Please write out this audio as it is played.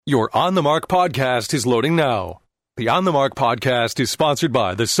Your On the Mark podcast is loading now. The On the Mark podcast is sponsored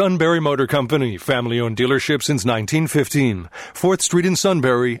by the Sunbury Motor Company, family-owned dealership since 1915, 4th Street in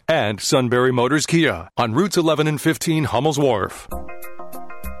Sunbury, and Sunbury Motors Kia on routes 11 and 15 Hummel's Wharf.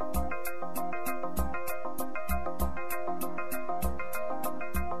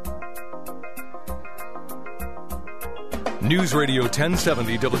 News Radio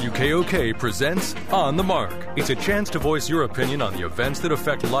 1070 WKOK presents On the Mark. It's a chance to voice your opinion on the events that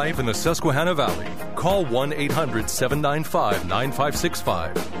affect life in the Susquehanna Valley. Call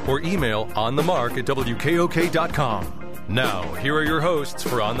 1-800-795-9565 or email onthemark@wkok.com. Now, here are your hosts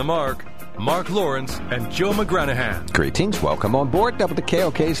for On the Mark, Mark Lawrence and Joe McGranahan. Greetings. Welcome on board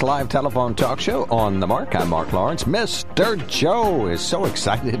WKOK's live telephone talk show On the Mark. I'm Mark Lawrence. Mr. Joe is so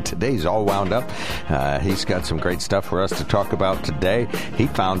excited. Today's all wound up. He's got some great stuff for us to talk about today. He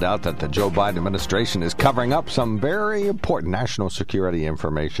found out that the Joe Biden administration is covering up some very important national security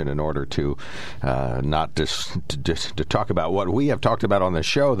information in order to not just to talk about what we have talked about on the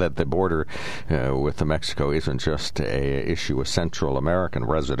show, that the border with Mexico isn't just a issue with Central American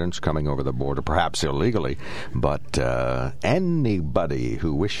residents coming over the border, perhaps illegally, but anybody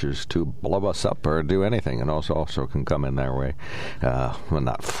who wishes to blow us up or do anything and also can come in their way. Well,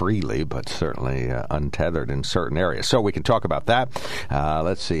 not freely, but certainly untethered in certain areas. So we can talk about that.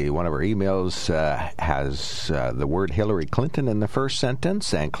 Let's see. One of our emails has the word Hillary Clinton in the first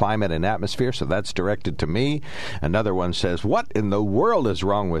sentence and climate and atmosphere, so that's directed to me. Another one says, what in the world is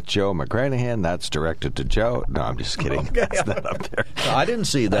wrong with Joe McGranahan? That's directed to Joe. No, I'm just kidding. Okay. That's not up there. I didn't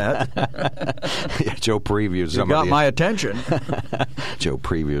see that. Yeah, Joe previewed some you of got my attention. Joe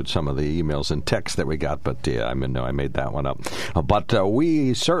previewed some of the emails and texts that we got, but yeah, I made that one up. But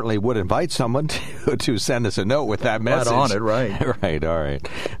we certainly would invite someone to send us a note with that message. Right on it, right. Right, all right.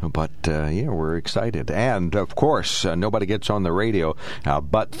 But yeah, we're excited. And of course, nobody gets on the radio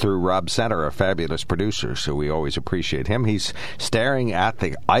but through Rob Center, a fabulous producer, so we always appreciate him. He's staring at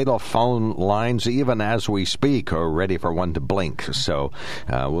the idle phone lines even as we speak, or ready for one to blink. So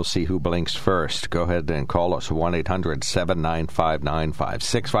we'll see who blinks first. Go ahead and call us,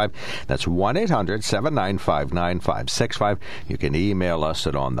 1-800-795-9565. That's 1-800-795-9565. You can email us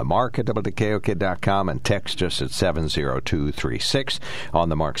at onthemark@wkok.com and text us at 70236. On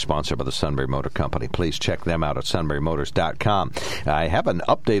the Mark, sponsored by the Sunbury Motor Company. Please check them out at sunburymotors.com. I have an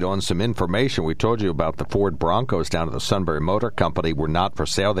update on some information. We told you about the Ford Broncos down at the Sunbury Motor Company were not for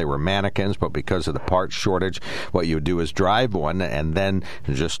sale. They were mannequins, but because of the parts shortage, what you do is drive one and then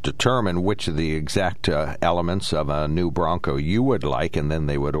just determine which of the exact elements of a new Bronco you would like, and then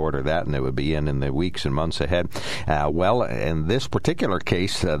they would order that, and it would be in the weeks and months ahead. Well, in this particular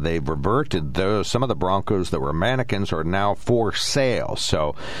case, they've reverted some of the Broncos that were mannequins are now for sale.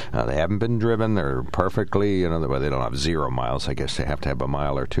 So they haven't been driven. They're perfectly, they don't have 0 miles. I guess they have to have a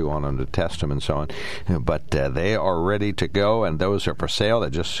mile or two on them to test them and so on. But they are ready to go, and those are for sale.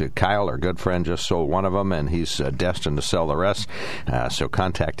 Kyle, our good friend, just sold one of them, and he's destined to sell the rest. So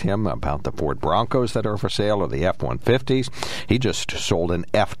contact him about the Ford Broncos that are for sale, or the F-150s. He just sold an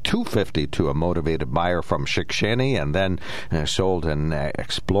F-250 to a motivated buyer from Shikshani, and then sold an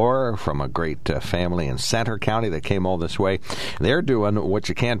Explorer from a great family in Center County that came all this way. They're doing what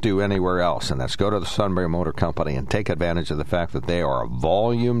you can't do anywhere else, and that's go to the Sunbury Motor Company and take advantage of the fact that they are a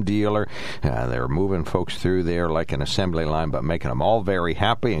volume dealer. They're moving folks through there like an assembly line, but making them all very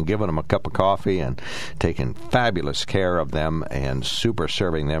happy and giving them a cup of coffee and taking fabulous care of them and super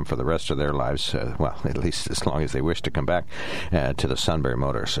serving them for the rest of their lives, well, at least as long as they wish to come back to the Sunbury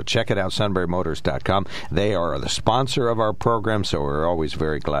Motors. So check it out, sunburymotors.com. They are the sponsor of our program, so we're always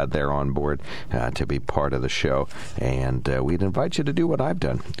very glad they're on board to be part of the show. And we'd invite you to do what I've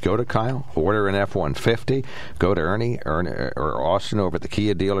done. Go to Kyle, order an F-150. Go to Ernie or Austin over at the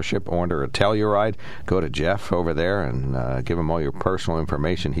Kia dealership, order a Telluride. Go to Jeff over there and give him all your personal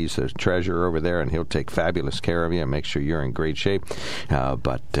information. He's the treasurer over there, and he'll take fabulous care of you and make sure you're in great shape.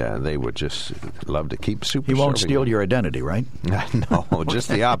 But they would just love to keep super. He won't steal your identity, right? No, just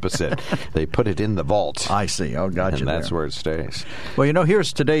the opposite. They put it in the vault. I see. Oh, gotcha. And that's where it stays. Well,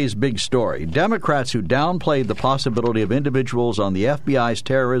 here's today's big story. Democrats who downplayed the possibility of individuals on the FBI's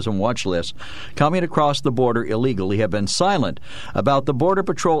terrorism watch list coming across the border illegally have been silent about the Border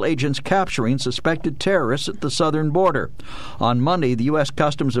Patrol agents capturing suspected terrorists at the southern border. On Monday, the U.S.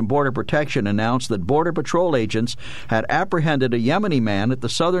 Customs and Border Protection announced that Border Patrol agents had apprehended a Yemeni man at the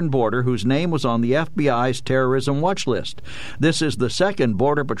southern southern border whose name was on the FBI's terrorism watch list. This is the second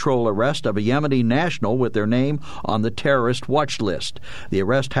Border Patrol arrest of a Yemeni national with their name on the terrorist watch list. The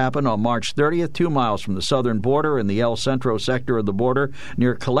arrest happened on March 30th, 2 miles from the southern border in the El Centro sector of the border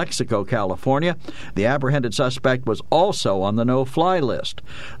near Calexico, California. The apprehended suspect was also on the no-fly list.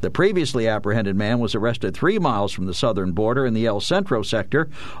 The previously apprehended man was arrested 3 miles from the southern border in the El Centro sector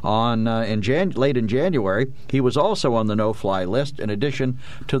late in January. He was also on the no-fly list in addition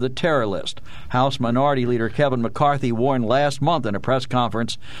to the terror list. House Minority Leader Kevin McCarthy warned last month in a press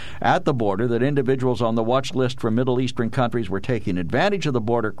conference at the border that individuals on the watch list from Middle Eastern countries were taking advantage of the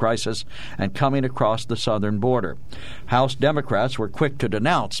border crisis and coming across the southern border. House Democrats were quick to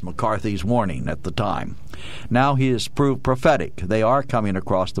denounce McCarthy's warning at the time. Now he has proved prophetic. They are coming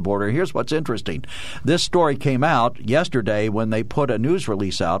across the border. Here's what's interesting. This story came out yesterday when they put a news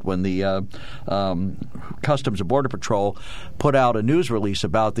release out, when the Customs and Border Patrol put out a news release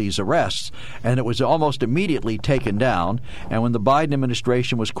about these arrests, and it was almost immediately taken down. And when the Biden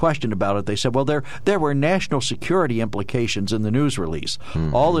administration was questioned about it, they said, well, there were national security implications in the news release.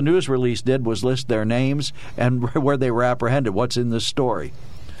 Mm-hmm. All the news release did was list their names and where they were apprehended, what's in this story.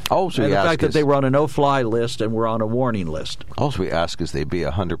 And the fact that they were on a no-fly list and were on a warning list. All we ask is they be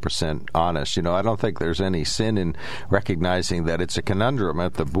 100% honest. I don't think there's any sin in recognizing that it's a conundrum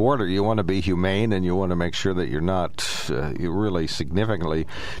at the border. You want to be humane, and you want to make sure that you're not you're really significantly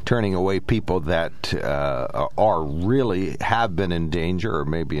turning away people that have been in danger or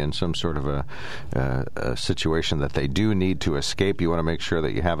maybe in some sort of a situation that they do need to escape. You want to make sure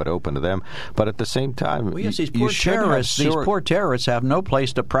that you have it open to them. But at the same time, these poor terrorists have no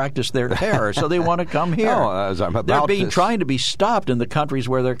place to practice their terror, so they want to come here. They're trying to be stopped in the countries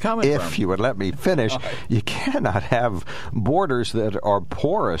where they're coming from. If you would let me finish, you cannot have borders that are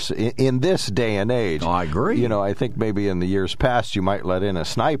porous in this day and age. Oh, I agree. I think maybe in the years past you might let in a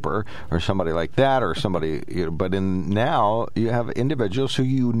sniper or somebody like that, or somebody. But now you have individuals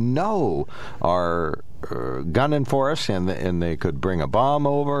who are gunning for us, and they could bring a bomb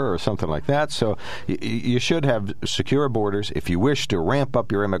over or something like that. So you should have secure borders. If you wish to ramp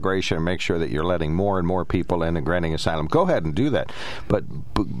up your immigration and make sure that you're letting more and more people in and granting asylum, go ahead and do that. But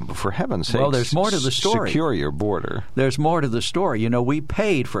for heaven's sake, there's more to the story. Secure your border. There's more to the story. We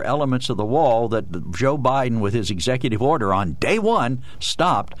paid for elements of the wall that Joe Biden, with his executive order on day one,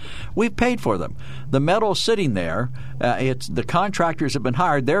 stopped. We've paid for them. The metal's sitting there. The contractors have been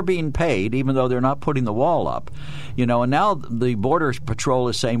hired. They're being paid, even though they're not putting the wall up. And now the Border Patrol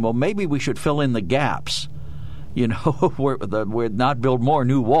is saying, well, maybe we should fill in the gaps. We're not build more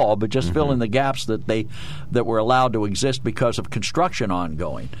new wall, but just fill in the gaps that were allowed to exist because of construction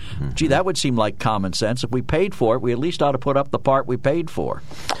ongoing. Mm-hmm. Gee, that would seem like common sense. If we paid for it, we at least ought to put up the part we paid for.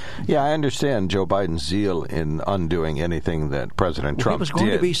 Yeah, I understand Joe Biden's zeal in undoing anything that President Trump did. He was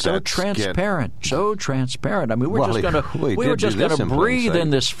going to be so transparent. I mean, we were just going to breathe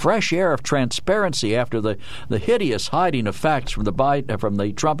in this fresh air of transparency after the hideous hiding of facts from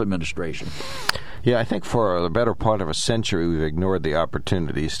the Trump administration. Yeah, I think for the better part of a century we've ignored the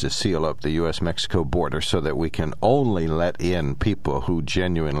opportunities to seal up the U.S.-Mexico border so that we can only let in people who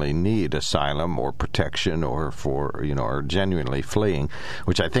genuinely need asylum or protection or are genuinely fleeing,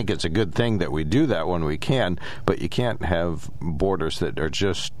 which I think it's a good thing that we do that when we can, but you can't have borders that are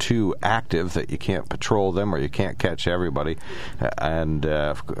just too active that you can't patrol them or you can't catch everybody. And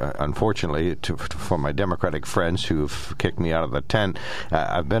unfortunately, for my Democratic friends who've kicked me out of the tent,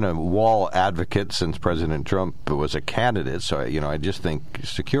 I've been a wall advocate since President Trump was a candidate. So, I just think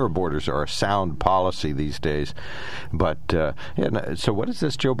secure borders are a sound policy these days. But, so what is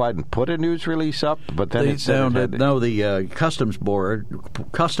this? Joe Biden put a news release up, but then the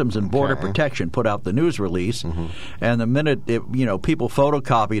Customs and Border Protection put out the news release, and the minute people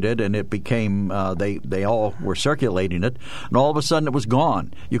photocopied it and it became, they all were circulating it, and all of a sudden it was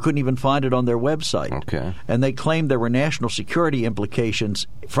gone. You couldn't even find it on their website. Okay. And they claimed there were national security implications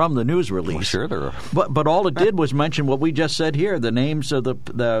from the news release. Well, sure there are. But all it did was mention what we just said here, the names of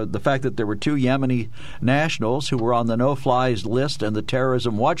the fact that there were 2 Yemeni nationals who were on the no-fly list and the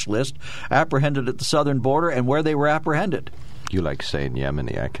terrorism watch list apprehended at the southern border and where they were apprehended. You like saying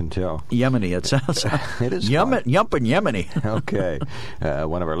Yemeni, I can tell. Yemeni, it sounds it is Yump and Yemeni. Okay.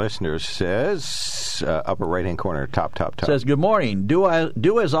 One of our listeners says, upper right-hand corner, top. Says, good morning. Do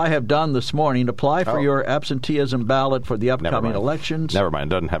as I have done this morning. Apply for your absenteeism ballot for the upcoming elections. Never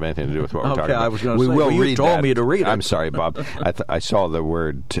mind. It doesn't have anything to do with what we're talking about. I was going to say, you told me to read I'm sorry, Bob. I saw the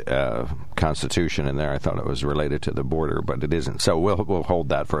word Constitution in there. I thought it was related to the border, but it isn't. So we'll hold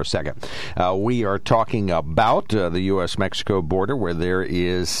that for a second. We are talking about the U.S.-Mexico border, where there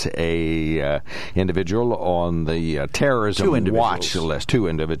is a individual on the terrorism watch list. 2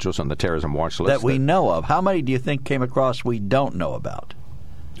 individuals on the terrorism watch list that we know of. How many do you think came across we don't know about?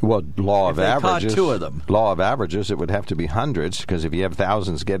 Well, law of averages. 2 of them. Law of averages, it would have to be hundreds, because if you have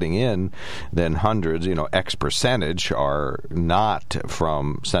thousands getting in, then hundreds, X percentage are not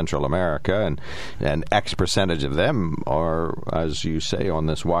from Central America, and X percentage of them are, as you say, on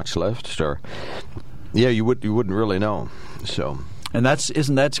this watch list. Or, you wouldn't really know. So. And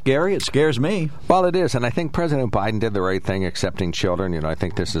isn't that scary? It scares me. Well, it is, and I think President Biden did the right thing accepting children. I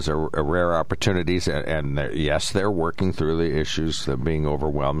think this is a rare opportunity, and yes, they're working through the issues of being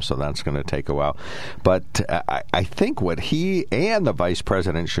overwhelmed, so that's going to take a while. But I think what he and the vice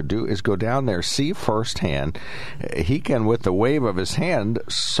president should do is go down there, see firsthand. He can, with the wave of his hand,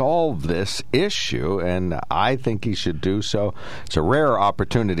 solve this issue, and I think he should do so. It's a rare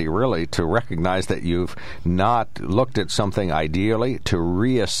opportunity, really, to recognize that you've not looked at something ideal, to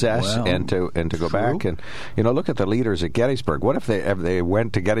reassess and to go back and look at the leaders at Gettysburg. What if they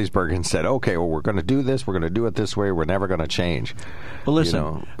went to Gettysburg and said, okay, well, we're going to do this, we're going to do it this way, we're never going to change. Well,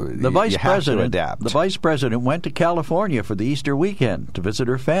 listen, the vice president went to California for the Easter weekend to visit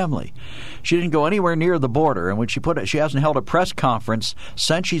her family. She didn't go anywhere near the border, and when she hasn't held a press conference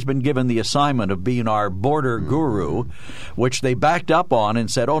since she's been given the assignment of being our border guru, which they backed up on and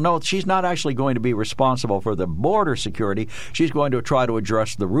said, oh no, she's not actually going to be responsible for the border security. She's going to try to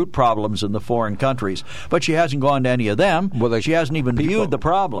address the root problems in the foreign countries. But she hasn't gone to any of them. Well, she hasn't even viewed the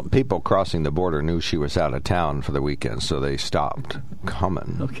problem. People crossing the border knew she was out of town for the weekend, so they stopped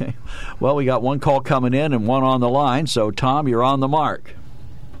coming. Okay. Well, we got one call coming in and one on the line. So, Tom, you're on the mark.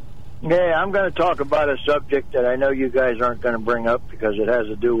 Yeah, I'm going to talk about a subject that I know you guys aren't going to bring up because it has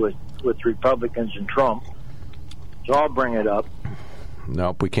to do with Republicans and Trump. So I'll bring it up.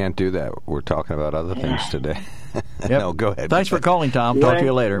 Nope, we can't do that. We're talking about other things today. Yep. No, go ahead. Thanks for calling, Tom. Talk to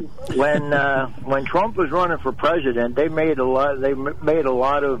you later. When Trump was running for president, they made a lot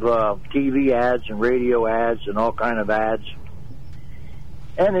of TV ads and radio ads and all kind of ads,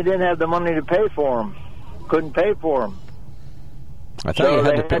 and they didn't have the money to pay for them. Couldn't pay for them. I thought you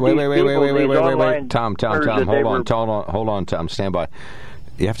had to pay. Wait. Tom, hold on, Tom. Stand by.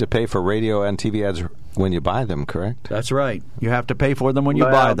 You have to pay for radio and TV ads when you buy them, correct? That's right. You have to pay for them when you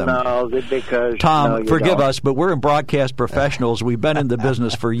buy them. No, because Tom, forgive us, but we're in broadcast professionals. We've been in the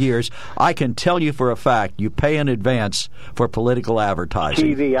business for years. I can tell you for a fact, you pay in advance for political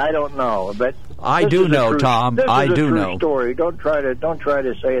advertising. TV, I don't know, but I do know, Tom. I do know. Story. Don't try to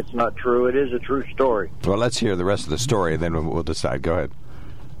say it's not true. It is a true story. Well, let's hear the rest of the story, and then we'll decide. Go ahead.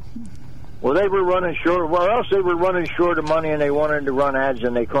 Well, they were running short. Well, else they were running short of money, and they wanted to run ads,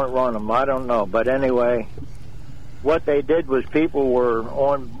 and they couldn't run them. I don't know, but anyway, what they did was people were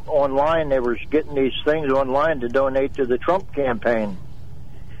online. They were getting these things online to donate to the Trump campaign.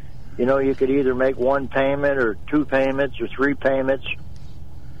 You could either make one payment or 2 payments or 3 payments.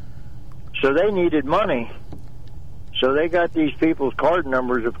 So they needed money. So they got these people's card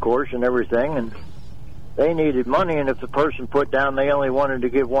numbers, of course, and everything, and they needed money, and if the person put down they only wanted to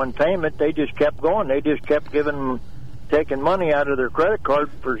give 1 payment, they just kept going. They just kept taking money out of their credit card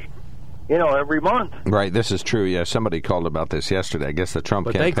for, every month. Right, this is true. Yeah, somebody called about this yesterday. I guess the Trump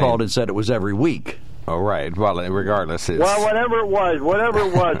campaign. But they called and said it was every week. Oh, right. Well, regardless. Whatever it was,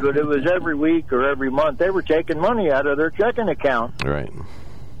 but it was every week or every month. They were taking money out of their checking account. Right.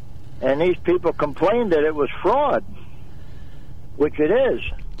 And these people complained that it was fraud, which it is.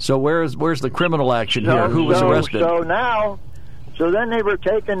 So where's the criminal action here? Who was arrested? So then they were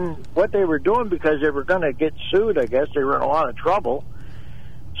taking what they were doing because they were going to get sued. I guess they were in a lot of trouble.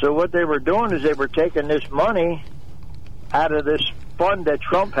 So what they were doing is they were taking this money out of this fund that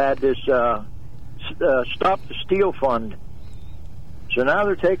Trump had, this Stop the Steal fund. So now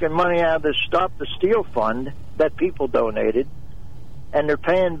they're taking money out of this Stop the Steal fund that people donated, and they're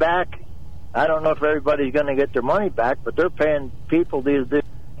paying back. I don't know if everybody's going to get their money back, but they're paying people these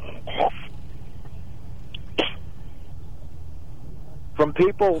from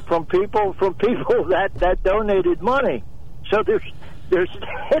people that donated money. So there's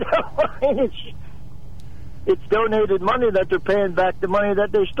it's donated money that they're paying back the money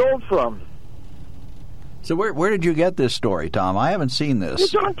that they stole from. So where did you get this story, Tom? I haven't seen this.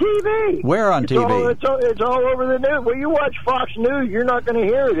 It's on TV. Where on TV? It's all over the news. Well, you watch Fox News, you're not going to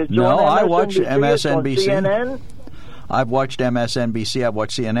hear it. It's no, on I watch MSNBC. It's on CNN. I've watched MSNBC. I've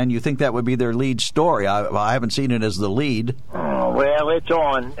watched CNN. You think that would be their lead story? I haven't seen it as the lead. Oh, Well, it's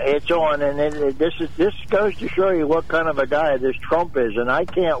on, and this goes to show you what kind of a guy this Trump is, and I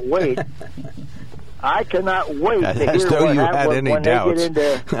can't wait. I cannot wait to hear what happens when they get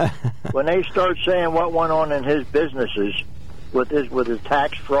into when they start saying what went on in his businesses with his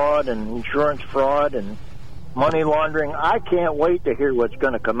tax fraud and insurance fraud and money laundering. I can't wait to hear what's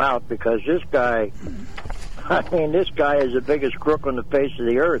going to come out, because this guy is the biggest crook on the face of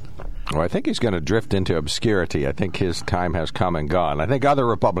the earth. Well, I think he's going to drift into obscurity. I think his time has come and gone. I think other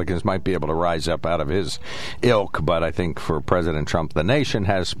Republicans might be able to rise up out of his ilk, but I think for President Trump, the nation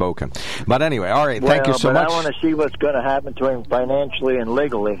has spoken. But anyway, all right, thank you so much. I want to see what's going to happen to him financially and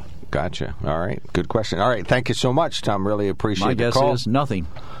legally. Gotcha. All right, good question. All right, thank you so much, Tom. Really appreciate the call. My guess is nothing.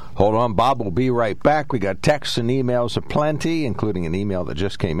 Hold on, Bob. We'll be right back. We got texts and emails aplenty, including an email that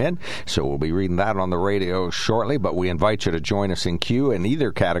just came in. So we'll be reading that on the radio shortly. But we invite you to join us in queue in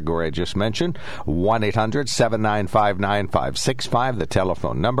either category I just mentioned. 1-800-795-9565, the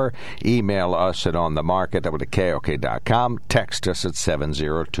telephone number. Email us at onthemark@KOK.com. Text us at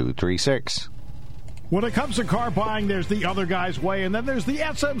 70236. When it comes to car buying, there's the other guy's way, and then there's the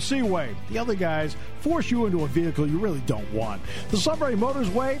SMC way. The other guys force you into a vehicle you really don't want. The Sunbury Motors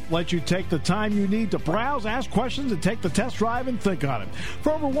way lets you take the time you need to browse, ask questions, and take the test drive and think on it.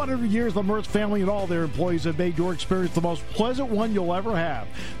 For over 100 years, the Mertz family and all their employees have made your experience the most pleasant one you'll ever have.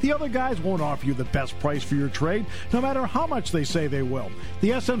 The other guys won't offer you the best price for your trade, no matter how much they say they will.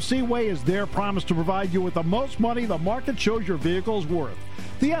 The SMC way is their promise to provide you with the most money the market shows your vehicle is worth.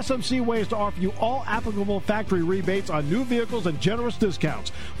 The SMC way is to offer you all applicable factory rebates on new vehicles and generous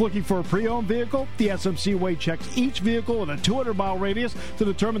discounts. Looking for a pre-owned vehicle? The SMC way checks each vehicle in a 200-mile radius to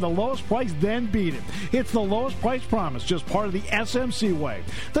determine the lowest price, then beat it. It's the lowest price promise, just part of the SMC way.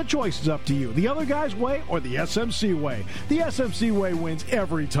 The choice is up to you. The other guy's way or the SMC way. The SMC way wins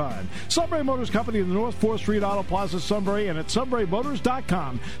every time. Sunbury Motors Company in the North 4th Street Auto Plaza, Sunbury, and at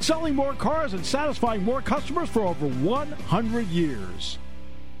sunburymotors.com. Selling more cars and satisfying more customers for over 100 years.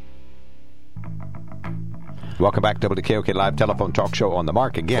 Welcome back to WKOK Live Telephone Talk Show on the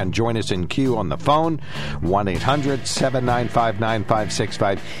Mark. Again, join us in queue on the phone,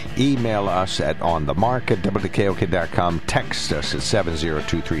 1-800-795-9565. Email us at onthemark@WKOK.com. Text us at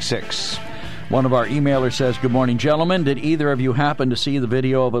 70236. One of our emailers says, "Good morning, gentlemen. Did either of you happen to see the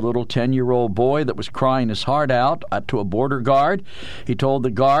video of a little 10-year-old boy that was crying his heart out to a border guard? He told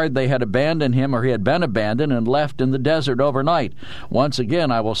the guard they had abandoned him, or he had been abandoned and left in the desert overnight. Once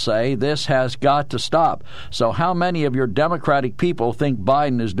again, I will say, this has got to stop. So how many of your Democratic people think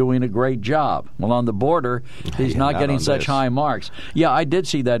Biden is doing a great job? Well, on the border, he's not getting such high marks." Yeah, I did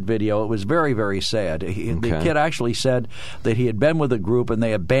see that video. It was very, very sad. The kid actually said that he had been with a group and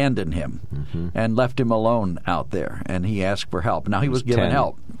they abandoned him. And left him alone out there, and he asked for help. Now, he was given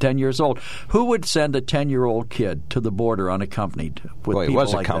help. 10 years old. Who would send a 10-year-old kid to the border unaccompanied with people like that? Well, he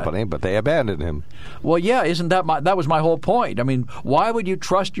was accompanied, but they abandoned him. Well, yeah, isn't that was my whole point. I mean, why would you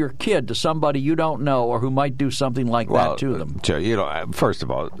trust your kid to somebody you don't know or who might do something like that to them? First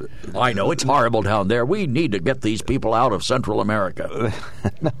of all, I know it's horrible down there. We need to get these people out of Central America.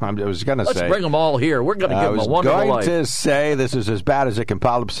 No, I was going to say, let's bring them all here. We're going to give them a wonderful life. I was going to say this is as bad as it can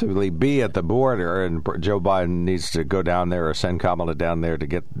possibly be at the border, and Joe Biden needs to go down there or send Kamala down there to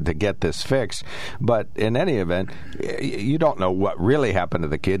get this fixed. But in any event, you don't know what really happened to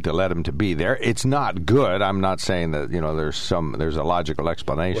the kid to let him to be there. It's not good. I'm not saying that there's a logical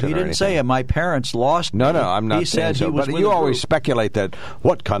explanation. Well, he didn't say my parents lost me. No, I'm not saying so. But you always speculate that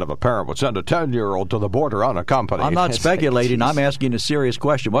what kind of a parent would send a 10-year-old to the border unaccompanied? I'm not speculating. I'm asking a serious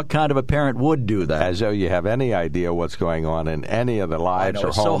question. What kind of a parent would do that? As though you have any idea what's going on in any of the lives or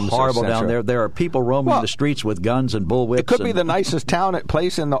it's homes. It's so horrible down there. There are people roaming the streets with guns and bullwhips. It could be the nicest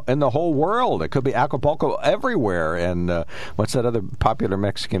place in the whole world. It could be Acapulco everywhere. And what's that other popular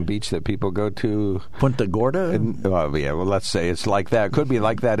Mexican beach that people go to? Punta Gorda? Let's say it's like that. It could be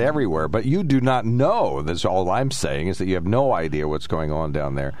like that everywhere. But you do not know. That's all I'm saying, is that you have no idea what's going on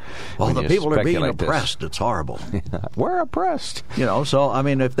down there. Well, the people are being oppressed. It's horrible. We're oppressed. So, I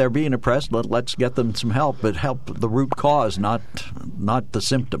mean, if they're being oppressed, let's get them some help. But help the root cause, not the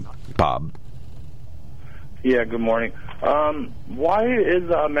symptom. Bob? Yeah, good morning. Why is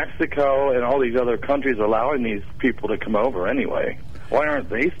Mexico and all these other countries allowing these people to come over anyway? Why aren't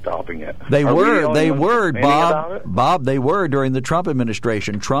they stopping it? They were, Bob. Bob, they were during the Trump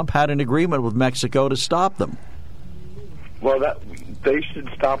administration. Trump had an agreement with Mexico to stop them. Well, they should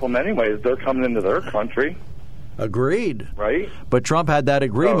stop them anyways. They're coming into their country. Agreed. Right? But Trump had that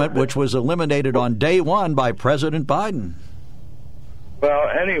agreement, which was eliminated on day one by President Biden. Well,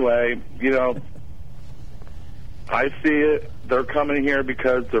 anyway, I see it. They're coming here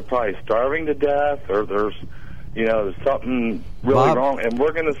because they're probably starving to death, or there's there's something really Bob, wrong, and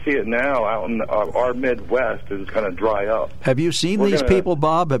we're going to see it now out in our Midwest. Is going to dry up. Have you seen these people,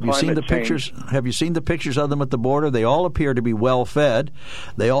 Bob? Have you seen the pictures? Have you seen the pictures of them at the border? They all appear to be well fed.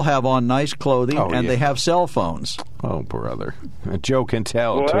 They all have on nice clothing, and they have cell phones. Oh, brother. Joe can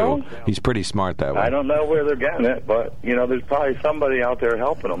tell, too. He's pretty smart that way. I don't know where they're getting it, but, there's probably somebody out there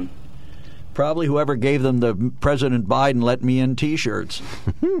helping them. Probably whoever gave them the President Biden let me in T-shirts.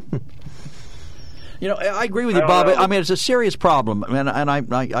 I agree with you, Bob. I mean, it's a serious problem, and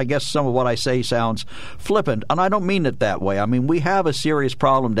I guess some of what I say sounds flippant, and I don't mean it that way. I mean, we have a serious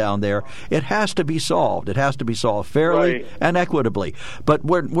problem down there. It has to be solved. It has to be solved fairly and equitably. But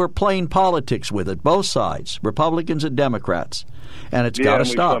we're playing politics with it, both sides, Republicans and Democrats, and it's got to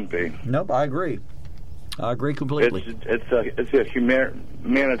stop. Nope, I agree. I agree completely. It's a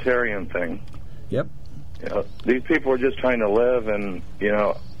humanitarian thing. Yep. These people are just trying to live, and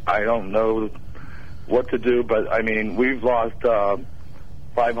I don't know what to do, but I mean, we've lost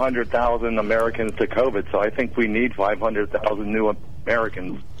 500,000 Americans to COVID, so I think we need 500,000 new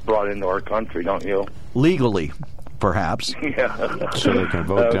Americans brought into our country, don't you? Legally, perhaps. Yeah. So they can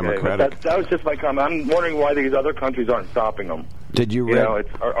vote Democratic. That was just my comment. I'm wondering why these other countries aren't stopping them. Did you read?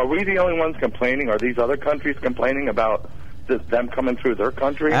 Are we the only ones complaining? Are these other countries complaining about them coming through their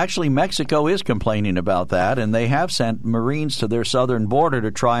country? Actually, Mexico is complaining about that, and they have sent Marines to their southern border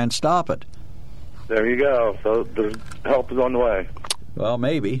to try and stop it. There you go. So the help is on the way. Well,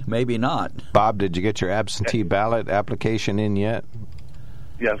 maybe not. Bob, did you get your absentee ballot application in yet?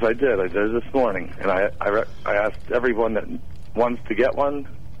 Yes, I did. I did it this morning, and I asked everyone that wants to get one,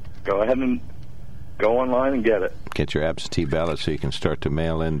 go ahead and go online and get it. Get your absentee ballot so you can start to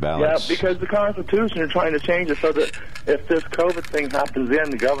mail in ballots. Yeah, because the Constitution are trying to change it so that if this COVID thing happens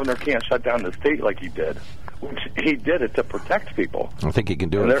the governor can't shut down the state like he did. Which he did it to protect people. I think he can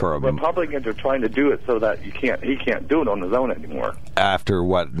do it for a Republicans are trying to do it so that he can't do it on his own anymore. After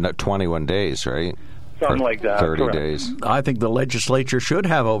 21 days, right? Something like that. 30 correct. days. I think the legislature should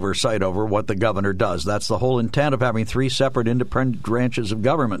have oversight over what the governor does. That's the whole intent of having three separate independent branches of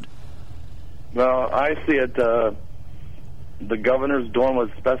government. Well, I see it. The governor's doing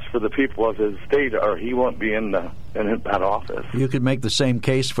what's best for the people of his state, or he won't be in that office. You could make the same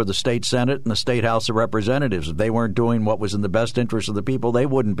case for the state Senate and the state House of Representatives. If they weren't doing what was in the best interest of the people, they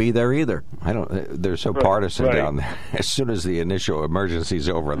wouldn't be there either. They're so partisan down there. As soon as the initial emergency's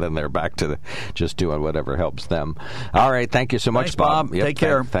over, then they're back to just doing whatever helps them. All right, thank you so much, Thanks, Bob. Yep, take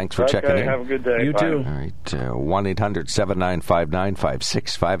care. Thanks for checking in. Have a good day. You Bye. too. All right,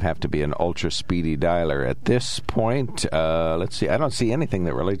 1-800-795-9565. Have to be an ultra-speedy dialer at this point. Let's see. I don't see anything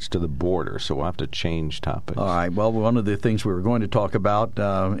that relates to the border, so we'll have to change topics. All right. Well, one of the things we were going to talk about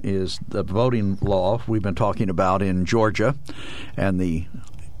is the voting law we've been talking about in Georgia and the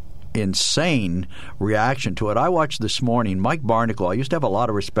insane reaction to it. I watched this morning Mike Barnicle. I used to have a lot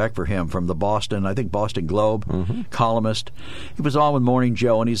of respect for him from the Boston Globe columnist. He was on with Morning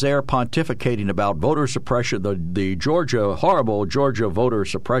Joe, and he's there pontificating about voter suppression, the horrible Georgia voter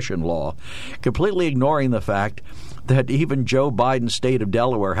suppression law, completely ignoring the fact that even Joe Biden's state of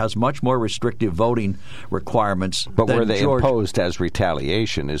Delaware has much more restrictive voting requirements but than were they Georgia. Imposed as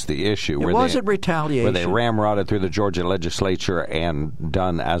retaliation is the issue. It wasn't retaliation. Were they ramrodded through the Georgia legislature and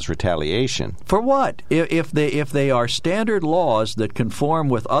done as retaliation? For what? If they are standard laws that conform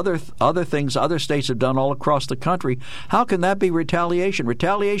with other things other states have done all across the country, how can that be retaliation?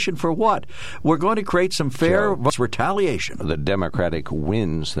 Retaliation for what? We're going to create some fair retaliation. The Democratic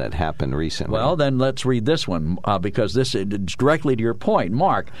wins that happened recently. Well, then let's read this one because this is directly to your point.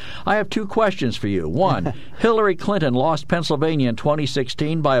 Mark, I have two questions for you. One, Hillary Clinton lost Pennsylvania in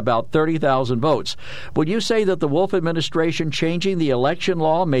 2016 by about 30,000 votes. Would you say that the Wolf administration changing the election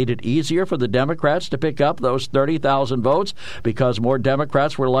law made it easier for the Democrats to pick up those 30,000 votes because more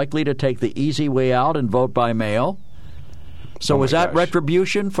Democrats were likely to take the easy way out and vote by mail? So was that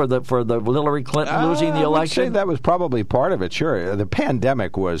retribution for the Hillary Clinton losing the election? I would say that was probably part of it, sure. The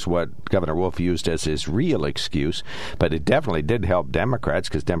pandemic was what Governor Wolf used as his real excuse, but it definitely did help Democrats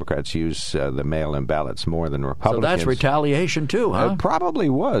because Democrats use the mail-in ballots more than Republicans. So that's retaliation too, huh? It probably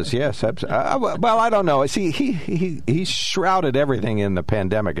was, yes. Well, I don't know. See, he shrouded everything in the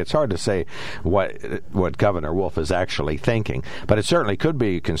pandemic. It's hard to say what Governor Wolf is actually thinking, but it certainly could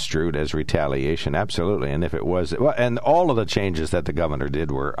be construed as retaliation, absolutely. And if it was, and all of the changes that the governor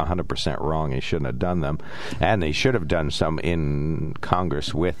did were 100% wrong. He shouldn't have done them, and he should have done some in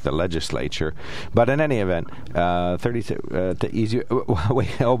Congress with the legislature. But in any event, this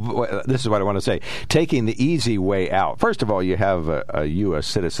is what I want to say. Taking the easy way out. First of all, you have a U.S.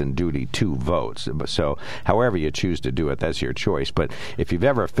 citizen duty to vote. So however you choose to do it, that's your choice. But if you've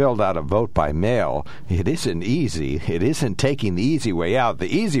ever filled out a vote by mail, it isn't easy. It isn't taking the easy way out. The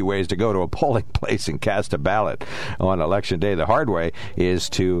easy way is to go to a polling place and cast a ballot on Election Day. The hard way is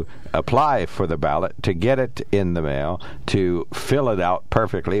to apply for the ballot, to get it in the mail, to fill it out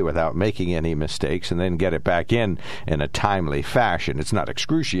perfectly without making any mistakes, and then get it back in a timely fashion. It's not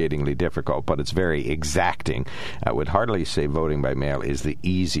excruciatingly difficult, but it's very exacting. I would hardly say voting by mail is the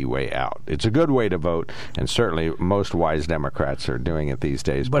easy way out. It's a good way to vote, and certainly most wise Democrats are doing it these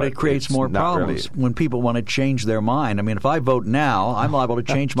days. But it creates more problems when people want to change their mind. I mean, if I vote now, I'm liable to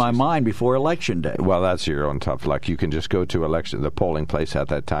change my mind before Election Day. Well, that's your own tough luck. You can just go to the polling place at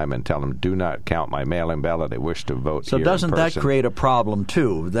that time and tell them, do not count my mail-in ballot. I wish to vote so here doesn't in that person. Create a problem,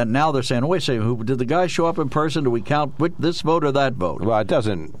 too? That now they're saying, wait a second, did the guy show up in person? Do we count this vote or that vote? Well, it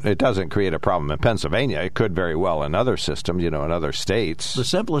doesn't create a problem in Pennsylvania. It could very well in other systems, in other states. The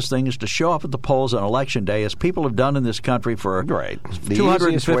simplest thing is to show up at the polls on Election Day, as people have done in this country for 250 The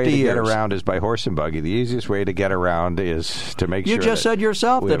easiest way to years. get around is by horse and buggy. The easiest way to get around is to make sure. You just said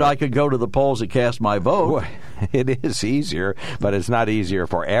yourself that I could go to the polls and cast my vote. Well, it is easier, but it's not easier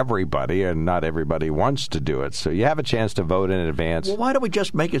for everybody, and not everybody wants to do it. So you have a chance to vote in advance. Well, why don't we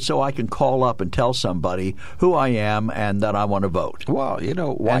just make it so I can call up and tell somebody who I am and that I want to vote? Well,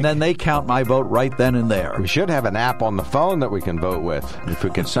 why? And then they count my vote right then and there. We should have an app on the phone that we can vote with, if we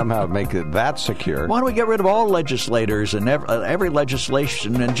could somehow make it that secure. Why don't we get rid of all legislators and every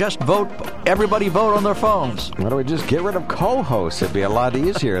legislation and just vote? Everybody vote on their phones. Why don't we just get rid of co-hosts? It'd be a lot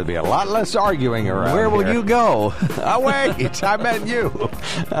easier. It'd be a lot less arguing around. Where will you go? Oh, wait, I meant you.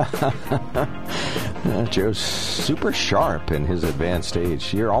 Joe's super sharp in his advanced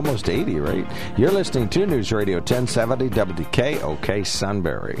age. You're almost 80, right? You're listening to News Radio 1070 WKOK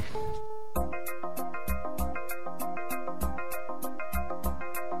Sunbury.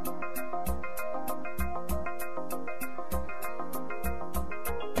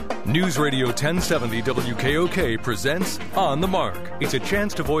 News Radio 1070 WKOK presents On the Mark. It's a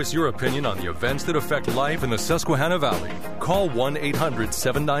chance to voice your opinion on the events that affect life in the Susquehanna Valley. Call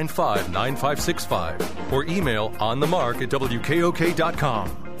 1-800-795-9565 or email onthemark@wkok.com.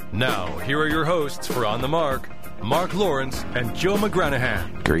 Now, here are your hosts for On the Mark, Mark Lawrence and Joe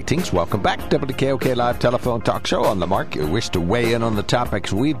McGranahan. Greetings. Welcome back to WKOK Live Telephone Talk Show On the Mark. You wish to weigh in on the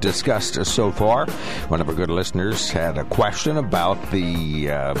topics we've discussed so far. One of our good listeners had a question about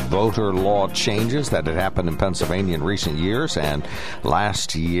the voter law changes that had happened in Pennsylvania in recent years and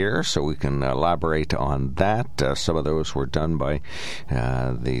last year, so we can elaborate on that. Some of those were done by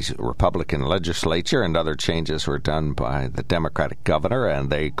the Republican legislature, and other changes were done by the Democratic governor,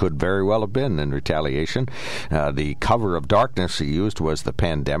 and they could very well have been in retaliation. The cover of darkness he used was the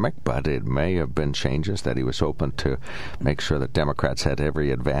pandemic, but it may have been changes that he was hoping to make sure that Democrats had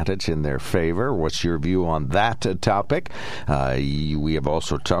every advantage in their favor. What's your view on that topic? We have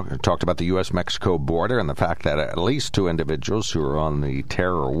also talked about the U.S.-Mexico border and the fact that at least two individuals who are on the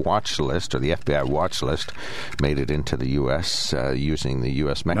terror watch list, or the FBI watch list, made it into the U.S. Using the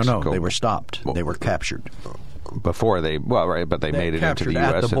U.S.-Mexico. No, they were stopped. They were captured. Before they but they made it into the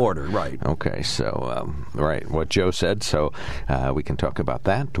U.S. at the border, right? Okay, so right, what Joe said. So we can talk about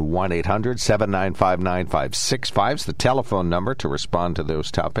that. 1-800-795-9565 is the telephone number to respond to those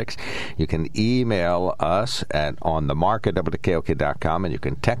topics. You can email us at onthemark@wkok.com, and you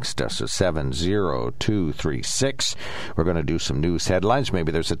can text us at 70236. We're going to do some news headlines.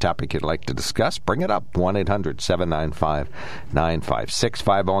 Maybe there's a topic you'd like to discuss. Bring it up.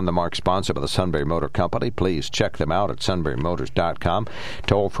 1-800-795-9565. On the Mark, sponsored by the Sunbury Motor Company. Please check them out at sunburymotors.com.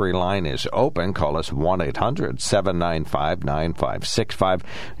 Toll-free line is open. Call us 1-800-795-9565.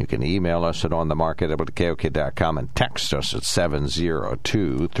 You can email us at onthemark@wkok.com and text us at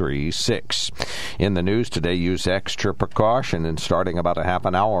 70236. In the news today, use extra precaution in starting about a half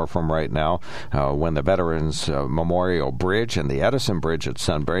an hour from right now when the Veterans Memorial Bridge and the Edison Bridge at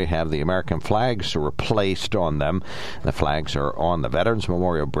Sunbury have the American flags replaced on them. The flags are on the Veterans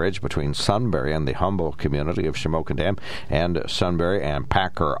Memorial Bridge between Sunbury and the Humboldt community of Shamokin Dam and Sunbury and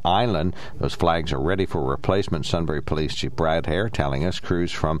Packer Island. Those flags are ready for replacement. Sunbury Police Chief Brad Hare telling us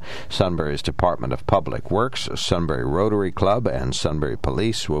crews from Sunbury's Department of Public Works, Sunbury Rotary Club, and Sunbury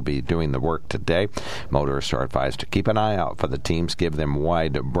Police will be doing the work today. Motorists are advised to keep an eye out for the teams, give them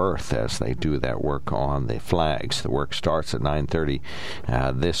wide berth as they do that work on the flags. The work starts at 9:30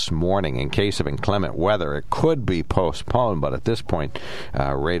 this morning. In case of inclement weather, it could be postponed, but at this point,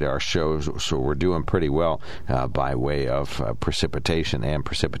 radar shows so we're doing pretty well by way of precipitation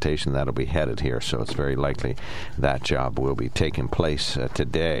that'll be headed here, so it's very likely that job will be taking place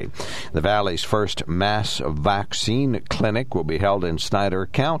today. The Valley's first mass vaccine clinic will be held in Snyder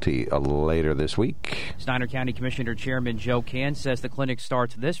County later this week. Snyder County Commissioner Chairman Joe Can says the clinic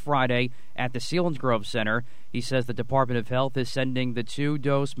starts this Friday at the Selinsgrove Center. He says the Department of Health is sending the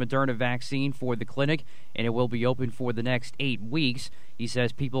 2-dose Moderna vaccine for the clinic, and it will be open for the next 8 weeks. He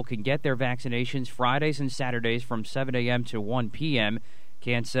says people can get their vaccinations Fridays and Saturdays from 7 a.m. to 1 p.m.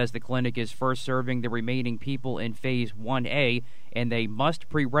 Can says the clinic is first serving the remaining people in Phase 1A, and they must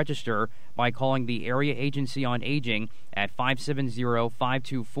pre-register by calling the Area Agency on Aging at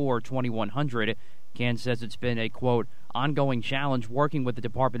 570-524-2100. Can says it's been a, quote, ongoing challenge working with the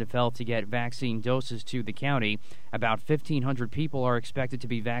Department of Health to get vaccine doses to the county. About 1,500 people are expected to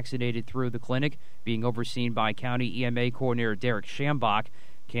be vaccinated through the clinic, being overseen by County EMA Coordinator Derek Schambach.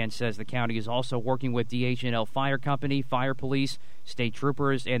 Can says the county is also working with DH&L Fire Company, Fire Police, State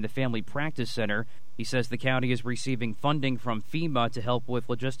Troopers, and the Family Practice Center. He says the county is receiving funding from FEMA to help with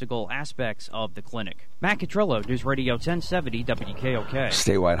logistical aspects of the clinic. Matt Catrillo, News Radio 1070 WKOK.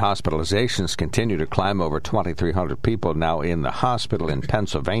 Statewide hospitalizations continue to climb. Over 2,300 people now in the hospital in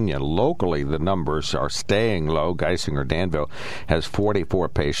Pennsylvania. Locally, the numbers are staying low. Geisinger Danville has 44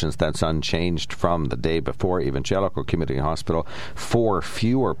 patients. That's unchanged from the day before. Evangelical Community Hospital, 4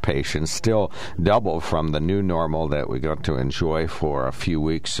 fewer patients, still double from the new normal that we got to enjoy for a few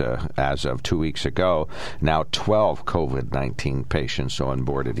weeks as of 2 weeks ago. Now 12 COVID-19 patients on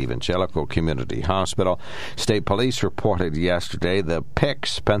board at Evangelical Community Hospital. State Police reported yesterday the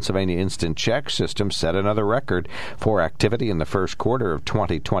PICS, Pennsylvania Instant Check System, set another record for activity in the first quarter of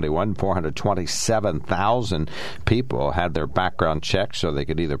 2021. 427,000 people had their background checked so they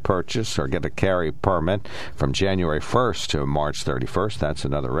could either purchase or get a carry permit from January 1st to March 31st. That's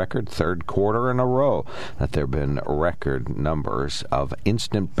another record, third quarter in a row that there have been record numbers of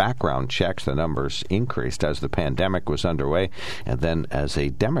instant background checks. The numbers increased as the pandemic was underway and then as a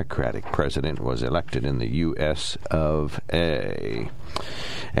Democratic president was elected in the U.S. of A.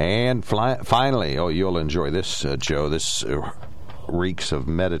 And finally, you'll enjoy this, Joe, this reeks of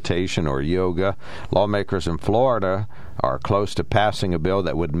meditation or yoga. Lawmakers in Florida are close to passing a bill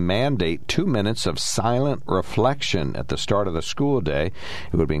that would mandate 2 minutes of silent reflection at the start of the school day.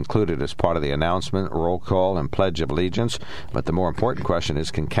 It would be included as part of the announcement, roll call, and Pledge of Allegiance. But the more important question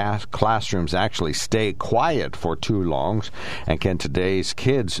is, can classrooms actually stay quiet for too long? And can today's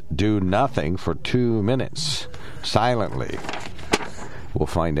kids do nothing for 2 minutes silently? We'll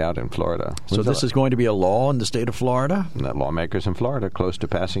find out in Florida. So this is going to be a law in the state of Florida? Lawmakers in Florida close to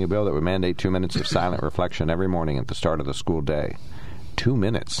passing a bill that would mandate 2 minutes of silent reflection every morning at the start of the school day. 2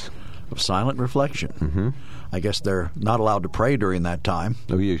 minutes. Of silent reflection. Mm-hmm. I guess they're not allowed to pray during that time.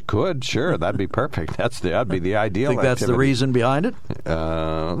 Oh, you could, sure. That'd be perfect. That'd be the ideal Think that's activity. The reason behind it?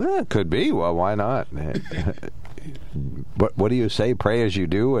 It could be. Well, why not? What do you say? Pray as you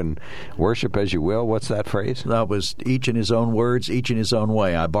do and worship as you will. What's that phrase? That was each in his own words, each in his own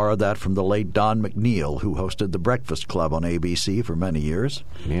way. I borrowed that from the late Don McNeil, who hosted the Breakfast Club on ABC for many years.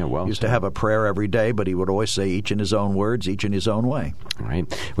 Yeah, well, he used to have a prayer every day, but he would always say each in his own words, each in his own way. Right.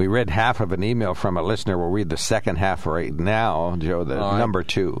 We read half of an email from a listener. We'll read the second half right now, Joe. Number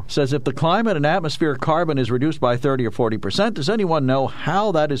 2 says, if the climate and atmosphere carbon is reduced by 30 or 40%, does anyone know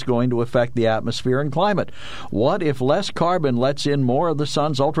how that is going to affect the atmosphere and climate? What if less carbon lets in more of the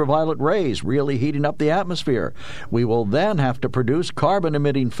sun's ultraviolet rays, really heating up the atmosphere? We will then have to produce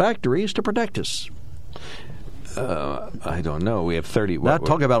carbon-emitting factories to protect us. I don't know. We have 30.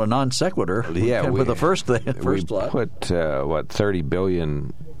 Talk about a non sequitur. Yeah, with the first thing. We put 30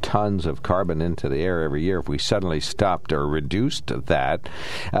 billion tons of carbon into the air every year. If we suddenly stopped or reduced that,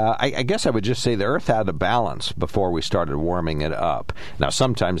 I guess I would just say the Earth had a balance before we started warming it up. Now,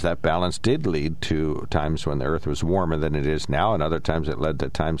 sometimes that balance did lead to times when the Earth was warmer than it is now, and other times it led to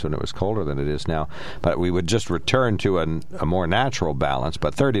times when it was colder than it is now. But we would just return to a more natural balance.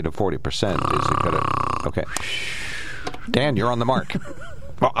 But 30 to 40% is a good. Okay, Dan, you're on the mark.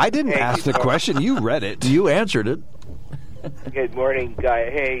 Well, I didn't ask the question. You read it. You answered it. Good morning,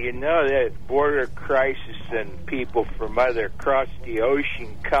 Guy. Hey, you know that border crisis and people from across the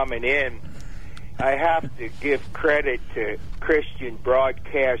ocean coming in, I have to give credit to Christian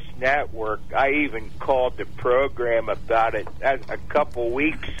Broadcast Network. I even called the program about it a couple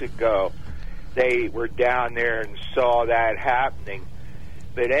weeks ago. They were down there and saw that happening.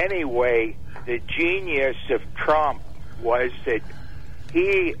 But anyway, the genius of Trump was that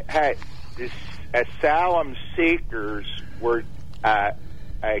he had this asylum seekers were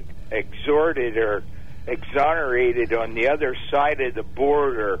exhorted or exonerated on the other side of the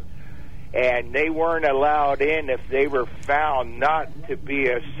border, and they weren't allowed in if they were found not to be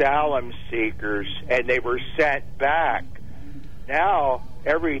asylum seekers, and they were sent back. Now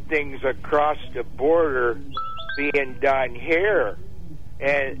everything's across the border being done here,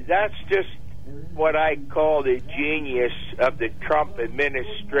 and that's just what I call the genius of the Trump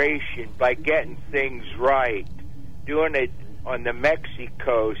administration by getting things right, doing it on the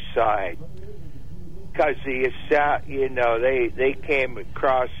Mexico side. Because they came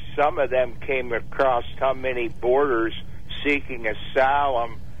across, some of them came across how many borders seeking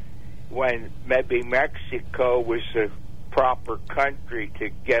asylum when maybe Mexico was the proper country to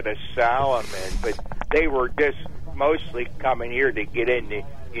get asylum in, but they were just mostly coming here to get in the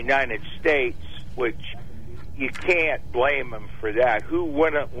United States, which you can't blame them for that. Who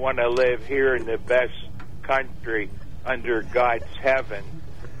wouldn't want to live here in the best country under God's heaven?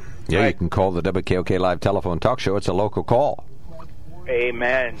 Yeah, you can call the WKOK Live telephone talk show. It's a local call.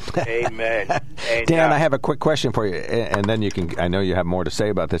 Amen. Amen. And, Dan, I have a quick question for you, and then you can. I know you have more to say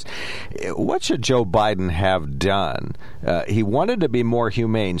about this. What should Joe Biden have done? He wanted to be more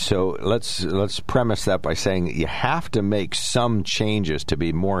humane, so let's premise that by saying you have to make some changes to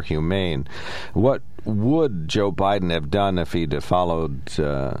be more humane. What would Joe Biden have done if he'd followed?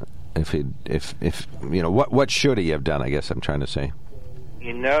 What should he have done? I guess I'm trying to say.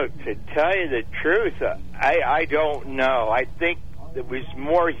 To tell you the truth, I don't know. I think it was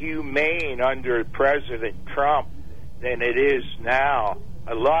more humane under President Trump than it is now.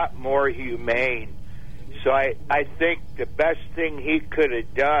 A lot more humane. So I think the best thing he could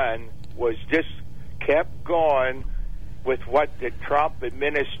have done was just kept going with what the Trump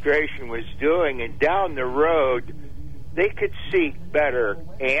administration was doing, and down the road they could seek better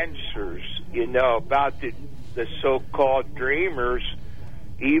answers, about the so-called dreamers.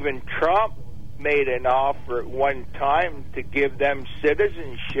 Even Trump made an offer at one time to give them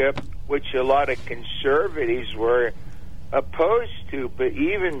citizenship, which a lot of conservatives were opposed to. But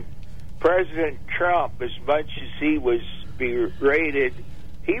even President Trump, as much as he was berated,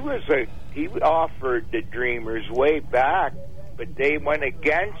 he offered the dreamers way back, but they went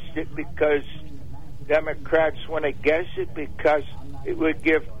against it because Democrats went against it because it would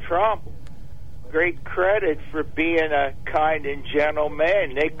give Trump great credit for being a kind and gentle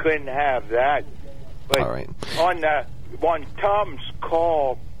man. They couldn't have that. But all right. on Tom's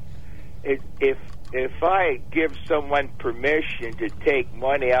call, if I give someone permission to take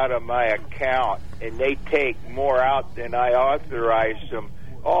money out of my account and they take more out than I authorize them,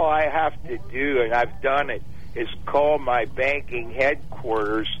 all I have to do, and I've done it, is call my banking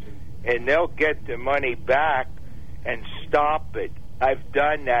headquarters, and they'll get the money back and stop it. I've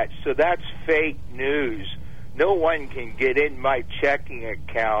done that. So that's fake news. No one can get in my checking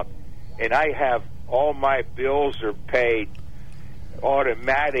account, and I have all my bills are paid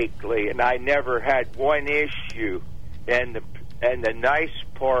automatically, and I never had one issue. And the nice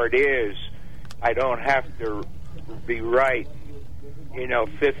part is I don't have to be writing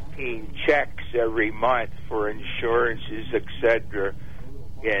 15 checks every month for insurances, etc.,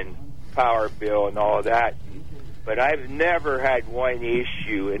 and power bill and all that. But I've never had one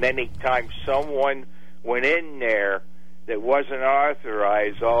issue, and any time someone went in there that wasn't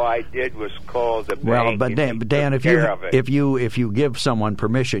authorized, all I did was call the bank. Well, but Dan, if you give someone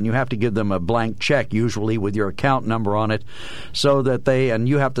permission, you have to give them a blank check, usually with your account number on it, so that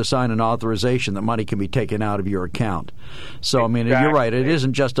you have to sign an authorization that money can be taken out of your account. So exactly. I mean, you're right; it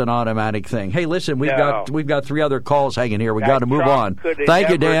isn't just an automatic thing. Hey, listen, we've got 3 other calls hanging here. We got to move on. Thank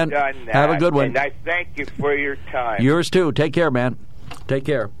you, Dan. Have a good one. And I thank you for your time. Yours too. Take care, man. Take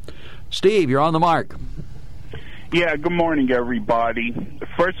care. Steve, you're on the mark. Yeah, good morning, everybody.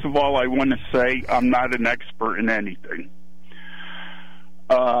 First of all, I want to say I'm not an expert in anything.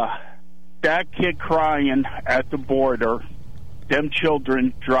 That kid crying at the border, them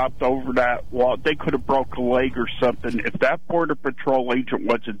children dropped over that wall. They could have broke a leg or something. If that Border Patrol agent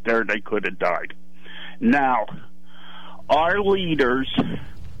wasn't there, they could have died. Now, our leaders,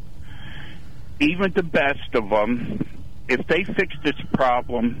 even the best of them, if they fix this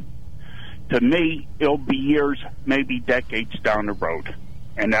problem, to me, it'll be years, maybe decades down the road.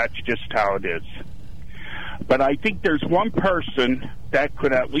 And that's just how it is. But I think there's one person that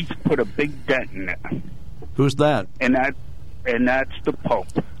could at least put a big dent in it. Who's that? And that's the Pope.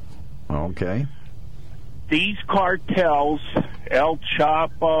 Okay. These cartels, El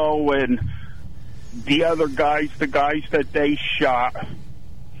Chapo and the other guys, the guys that they shot,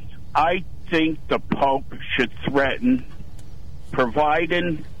 I think the Pope should threaten,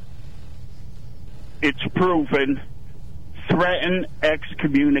 providing it's proven, threaten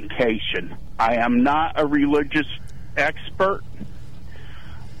excommunication. I am not a religious expert,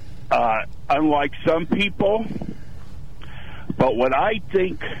 unlike some people, but what I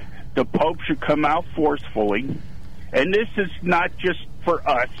think the Pope should come out forcefully, and this is not just for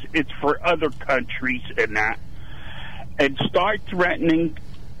us, it's for other countries and start threatening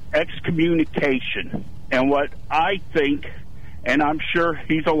excommunication. And what I think, and I'm sure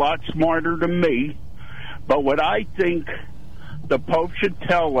he's a lot smarter than me, but what I think the Pope should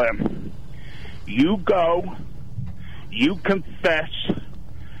tell them, you go, you confess,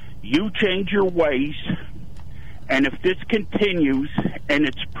 you change your ways, and if this continues and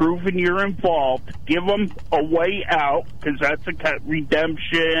it's proven you're involved, give them a way out, because that's a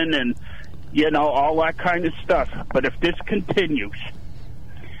redemption and, all that kind of stuff. But if this continues,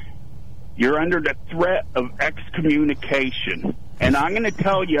 you're under the threat of excommunication. And I'm going to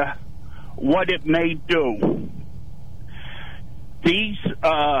tell you what it may do. These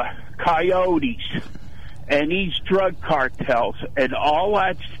coyotes and these drug cartels and all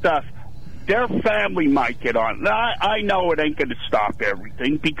that stuff, their family might get on. Now, I know it ain't going to stop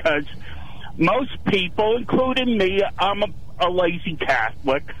everything, because most people, including me, I'm a lazy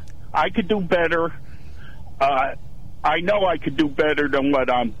Catholic. I could do better. I know I could do better than what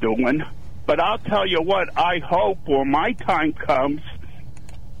I'm doing. But I'll tell you what, I hope when my time comes,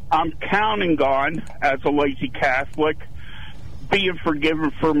 I'm counting on, as a lazy Catholic, being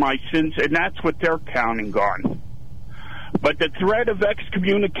forgiven for my sins, and that's what they're counting on. But the threat of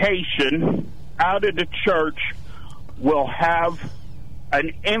excommunication out of the church will have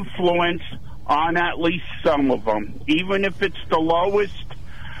an influence on at least some of them. Even if it's the lowest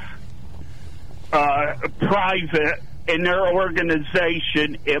private in their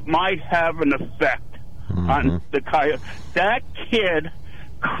organization, it might have an effect on the coyote. That kid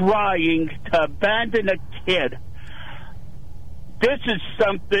crying to abandon a kid, this is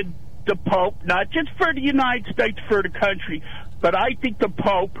something the Pope, not just for the United States, for the country, but I think the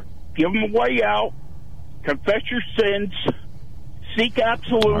Pope, give him a way out, confess your sins, seek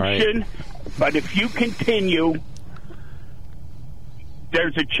absolution, right. But if you continue,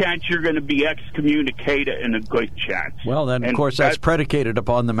 there's a chance you're going to be excommunicated, and a good chance. Well, then, of course, that's predicated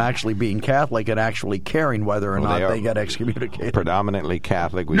upon them actually being Catholic and actually caring whether or not they get excommunicated. Predominantly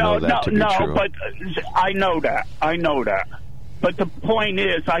Catholic. We know that to be true. No, but I know that. But the point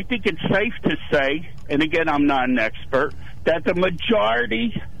is, I think it's safe to say, and again, I'm not an expert, that the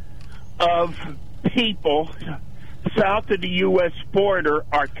majority of people south of the U.S. border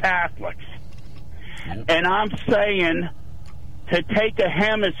are Catholics. Yep. And I'm saying to take a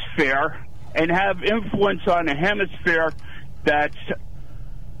hemisphere and have influence on a hemisphere that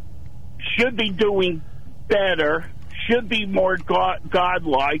should be doing better, should be more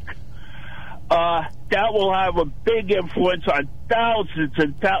godlike, that will have a big influence on thousands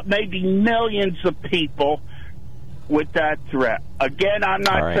and maybe millions of people with that threat. Again, I'm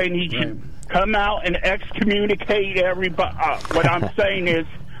not saying he should come out and excommunicate everybody. What I'm saying is,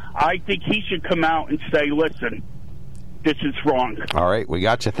 I think he should come out and say, listen, this is wrong. All right, we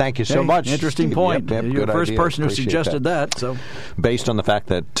got you. Thank you so much. Interesting point. Yep, You're the first person who suggested that. So, based on the fact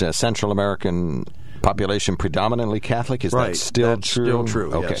that Central American population predominantly Catholic, is that still true? Still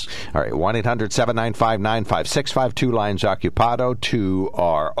true, okay. Yes. All right, 1-800-795-9565. 2 lines Occupado. 2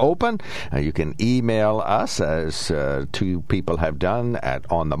 are open. You can email us, as 2 people have done, at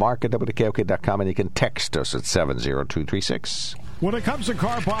onthemark@wkok.com, and you can text us at 70236. When it comes to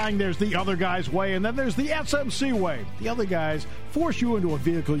car buying, there's the other guy's way, and then there's the SMC way. The other guys force you into a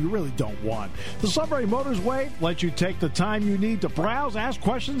vehicle you really don't want. The Sunbury Motors way lets you take the time you need to browse, ask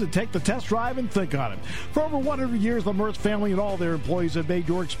questions, and take the test drive and think on it. For over 100 years, the Mertz family and all their employees have made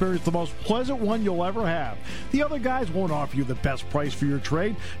your experience the most pleasant one you'll ever have. The other guys won't offer you the best price for your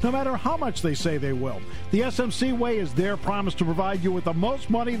trade, no matter how much they say they will. The SMC way is their promise to provide you with the most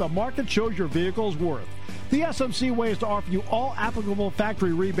money the market shows your vehicle is worth. The SMC way is to offer you all applicable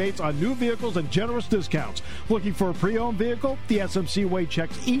factory rebates on new vehicles and generous discounts. Looking for a pre-owned vehicle? The SMC way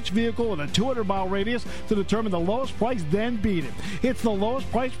checks each vehicle in a 200-mile radius to determine the lowest price, then beat it. It's the lowest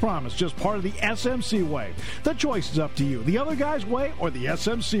price promise, just part of the SMC way. The choice is up to you. The other guy's way or the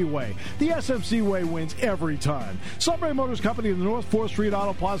SMC way. The SMC way wins every time. Sunbury Motors Company in the North 4th Street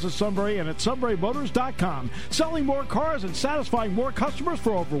Auto Plaza, Sunbury, and at sunburymotors.com. Selling more cars and satisfying more customers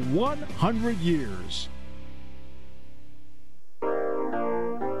for over 100 years.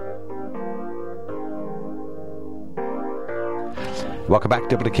 Welcome back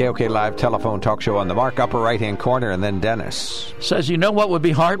to the KOK Live telephone talk show on the Mark, upper right-hand corner, and then Dennis. Says, you know what would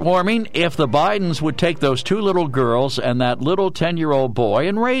be heartwarming? If the Bidens would take those 2 little girls and that little 10-year-old boy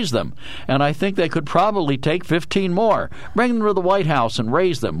and raise them. And I think they could probably take 15 more. Bring them to the White House and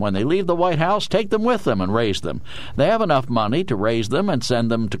raise them. When they leave the White House, take them with them and raise them. They have enough money to raise them and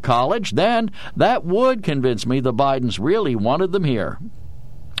send them to college. Then that would convince me the Bidens really wanted them here.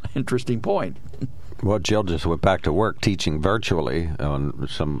 Interesting point. Well, Jill just went back to work teaching virtually on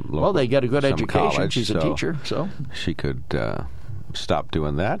some local, well, they get a good education. College, she's a teacher, so she could stop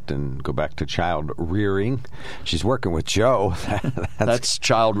doing that and go back to child rearing. She's working with Joe. That's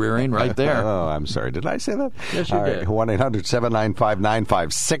child rearing right there. Oh, I'm sorry. Did I say that? Yes, you did.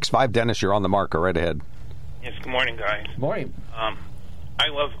 1-800-795-9565. Dennis, you're on the mark. Right ahead. Yes, good morning, guys. Morning. I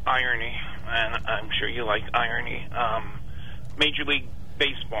love irony, and I'm sure you like irony. Major League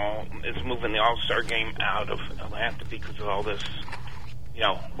Baseball is moving the All-Star game out of Atlanta because of all this,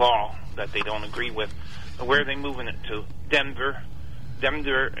 law that they don't agree with. But where are they moving it to? Denver.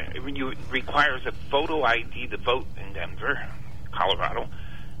 Denver requires a photo ID to vote in Denver, Colorado.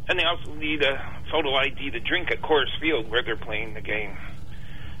 And they also need a photo ID to drink at Coors Field where they're playing the game.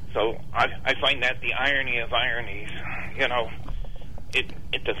 So I find that the irony of ironies,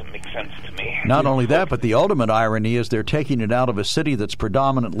 It doesn't make sense to me. Not only that, but the ultimate irony is they're taking it out of a city that's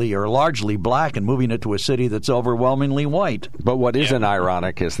predominantly or largely black and moving it to a city that's overwhelmingly white. But what isn't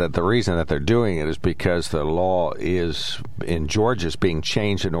ironic is that the reason that they're doing it is because the law in Georgia is being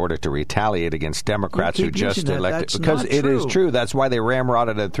changed in order to retaliate against Democrats who just elected. That's because not it true. is true. That's why they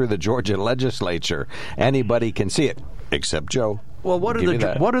ramrodded it through the Georgia legislature. Anybody can see it, except Joe. Well, what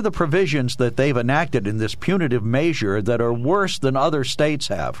are the provisions that they've enacted in this punitive measure that are worse than other states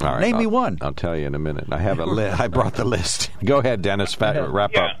have? All right, Name me one. I'll tell you in a minute. I have a list. I brought the list. Go ahead, Dennis.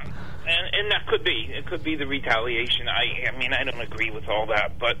 Wrap up. And that could be. It could be the retaliation. I mean, I don't agree with all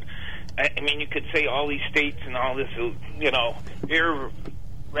that, but I mean, you could say all these states and all this,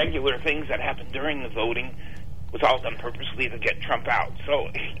 irregular things that happen during the voting was all done purposely to get Trump out. So,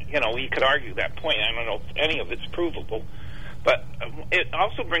 you could argue that point. I don't know if any of it's provable. But it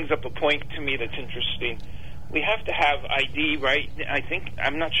also brings up a point to me that's interesting. We have to have ID, right?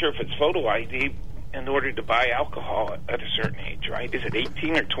 I'm not sure if it's photo ID in order to buy alcohol at a certain age, right? Is it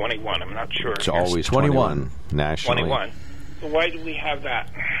 18 or 21? I'm not sure. It's always 21 nationally. 21. So why do we have that?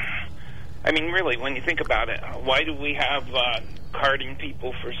 I mean, really, when you think about it, why do we have carding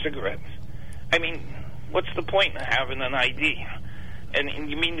people for cigarettes? I mean, what's the point in having an ID? And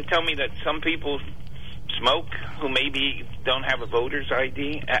you mean to tell me that some people smoke who maybe don't have a voter's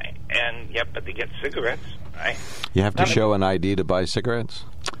ID, but they get cigarettes, right? You have to show an ID to buy cigarettes?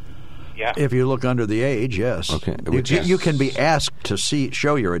 Yeah. If you look under the age, yes. Okay. You can be asked to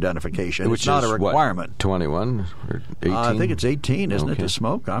show your identification. It's not a requirement. 21 or 18? I think it's 18, isn't it, to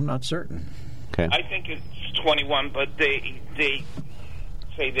smoke? I'm not certain. Okay. I think it's 21, but they say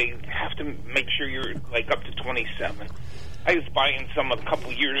they have to make sure you're up to 27. I was buying some a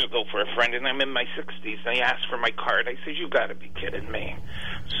couple years ago for a friend, and I'm in my 60s, and he asked for my card. I said, you got to be kidding me.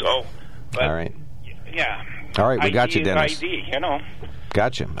 So, but, all right. Yeah. All right, we got you, Dennis. ID,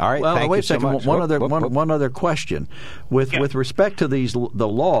 Gotcha. All right, well, thank wait you a second. so much. One other question. With respect to the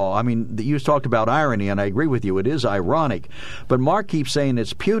law, I mean, you talked about irony, and I agree with you. It is ironic. But Mark keeps saying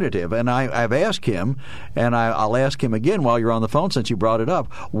it's punitive, and I've asked him, and I'll ask him again while you're on the phone since you brought it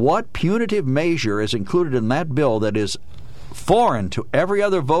up, what punitive measure is included in that bill that is foreign to every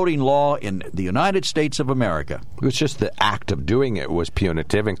other voting law in the United States of America? It was just the act of doing it was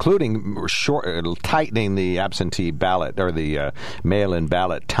punitive, including tightening the absentee ballot or the mail-in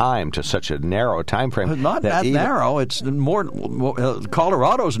ballot time to such a narrow time frame. Not that narrow. It's more.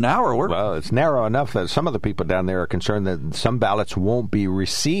 Colorado's narrower. Well, it's narrow enough that some of the people down there are concerned that some ballots won't be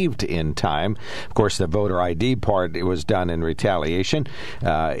received in time. Of course, the voter ID part, it was done in retaliation.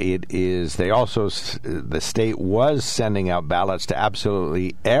 The state was sending out out ballots to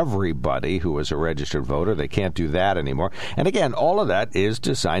absolutely everybody who was a registered voter. They can't do that anymore. And again, all of that is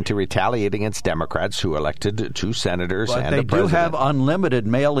designed to retaliate against Democrats who elected 2 senators but and they a president. do have unlimited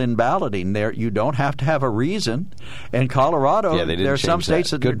mail-in balloting. There, you don't have to have a reason. In Colorado, there are some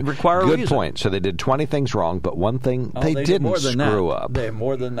states that require a reason. Good point. So they did 20 things wrong, but one thing they didn't screw up. They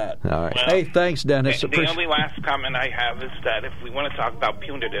more than that. All right. Well, hey, thanks, Dennis. The only last comment I have is that if we want to talk about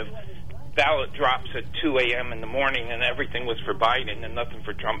punitive, ballot drops at 2 a.m. in the morning and everything was for Biden and nothing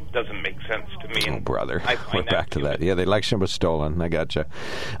for Trump doesn't make sense to me. Oh, brother. We're back to that. Yeah, the election was stolen. I gotcha.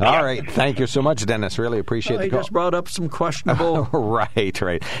 All right. Thank you so much, Dennis. Really appreciate the call. He just brought up some questionable... Right.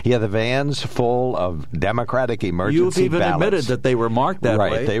 Yeah, the vans full of Democratic emergency ballots. You've even admitted that they were marked that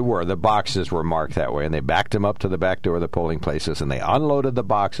way. Right, they were. The boxes were marked that way, and they backed them up to the back door of the polling places, and they unloaded the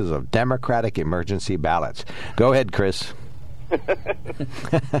boxes of Democratic emergency ballots. Go ahead, Chris.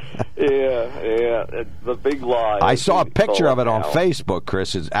 Yeah, the big lie. I saw a picture of it on Facebook,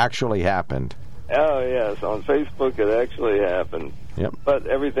 Chris. It's actually happened. Oh, yes, on Facebook it actually happened. Yep. But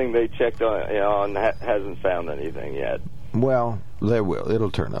everything they checked on hasn't found anything yet. Well, they will.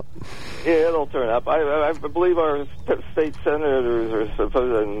 It'll turn up. Yeah, it'll turn up. I believe our state senators are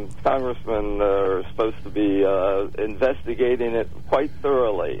supposed, and congressmen are supposed to be investigating it quite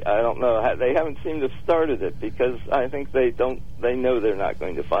thoroughly. I don't know. They haven't seemed to have started it because I think they know they're not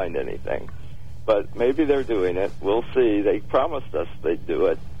going to find anything. But maybe they're doing it. We'll see. They promised us they'd do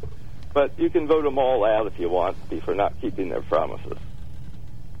it. But you can vote them all out if you want for not keeping their promises.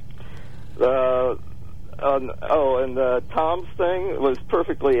 Tom's thing was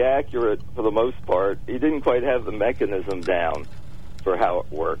perfectly accurate for the most part. He didn't quite have the mechanism down for how it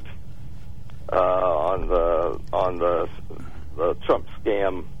worked on the Trump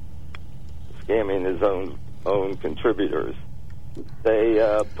scamming his own contributors.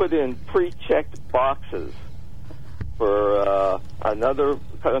 They put in pre-checked boxes for another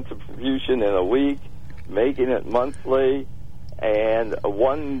contribution in a week, making it monthly, and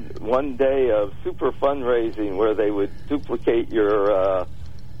one day of super fundraising where they would duplicate your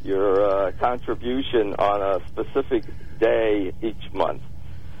contribution on a specific day each month,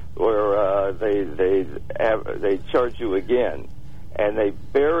 or they charge you again, and they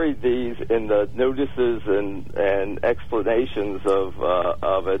buried these in the notices and explanations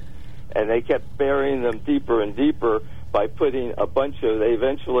of it, and they kept burying them deeper and deeper by putting a bunch of. They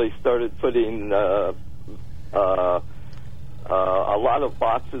eventually started putting a lot of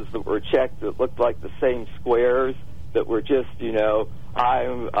boxes that were checked that looked like the same squares that were just,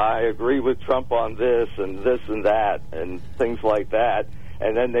 I agree with Trump on this and that and things like that,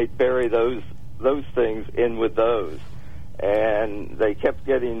 and then they'd bury those things in with those, and they kept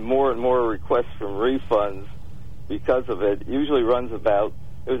getting more and more requests from refunds because of it. It usually runs about.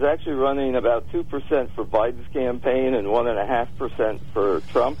 It was actually running about 2% for Biden's campaign and 1.5% for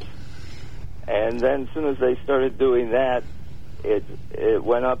Trump's, and then as soon as they started doing that, it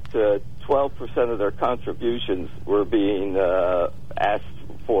went up to 12% of their contributions were being asked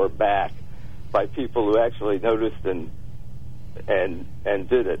for back by people who actually noticed and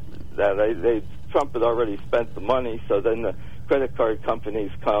did it. Now Trump had already spent the money, so then the credit card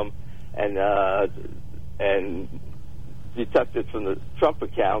companies come and deduct it from the Trump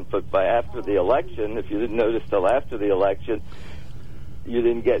account. But after the election, if you didn't notice till after the election, you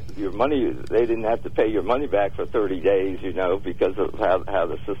didn't get your money. They didn't have to pay your money back for 30 days, because of how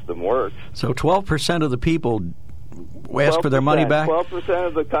the system works. So 12% of the people ask for their money back? 12%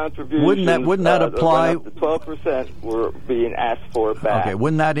 of the contributions. Wouldn't that apply? 12% were being asked for back. Okay,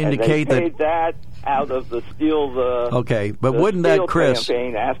 wouldn't that indicate and they paid that out of the Steal the Okay, but wouldn't that, Chris,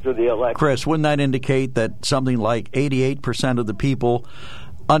 campaign after the election? Chris, wouldn't that indicate that something like 88% of the people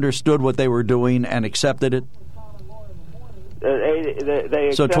understood what they were doing and accepted it?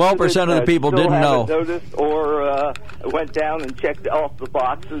 So 12% of the people didn't know. Noticed or went down and checked off the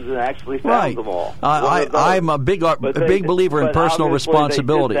boxes and actually found them all. I'm a big believer in personal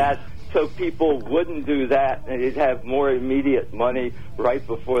responsibility. They did that so people wouldn't do that, and they'd have more immediate money right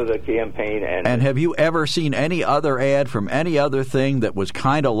before the campaign ended. And have you ever seen any other ad from any other thing that was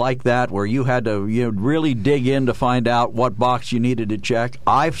kind of like that, where you had to really dig in to find out what box you needed to check?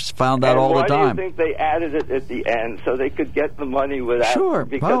 I've found that all the time. Why do you think they added it at the end so they could get the money without? Sure,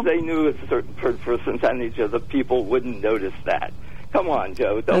 because they knew a certain percentage of the people wouldn't notice that. Come on,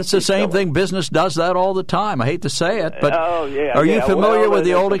 Joe. It's the same thing. Business does that all the time. I hate to say it, but are you familiar with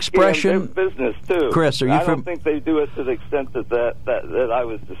the old expression? Business too, Chris. I don't think they do it to the extent that I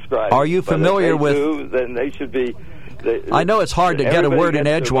was describing. Are you familiar with? Then they should be. I know it's hard to get a word in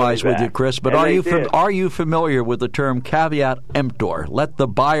edgewise with you, Chris, but are you familiar with the term caveat emptor? Let the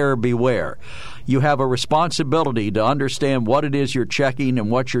buyer beware. you have a responsibility to understand what it is you're checking and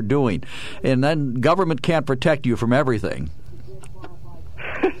what you're doing. And then government can't protect you from everything.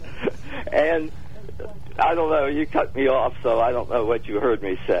 And I don't know, you cut me off, so I don't know what you heard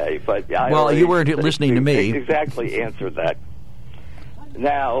me say. But you weren't listening to me. Exactly answered that.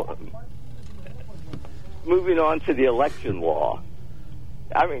 Now, moving on to the election law.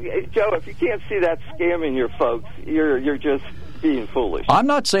 I mean, Joe, if you can't see that scamming your folks, you're just being foolish. I'm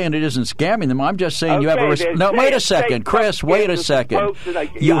not saying it isn't scamming them. I'm just saying you have a wait a second, Chris. Wait a second.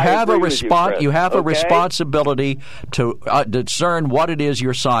 You have a responsibility to discern what it is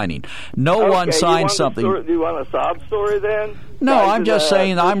you're signing. No one signs something. Do you want a sob story then? No, I'm just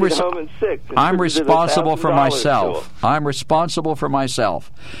saying I'm responsible for myself. I'm responsible for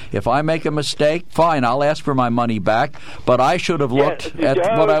myself. If I make a mistake, fine, I'll ask for my money back, but I should have looked at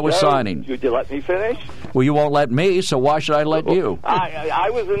what I was signing. Would you let me finish? Well, you won't let me, so why should I let you?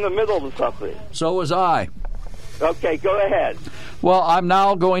 I was in the middle of something. So was I. Okay, go ahead. Well, I'm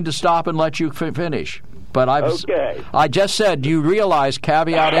now going to stop and let you finish. But I just said, you realize,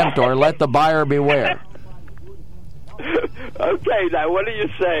 caveat emptor, let the buyer beware. Okay, now what are you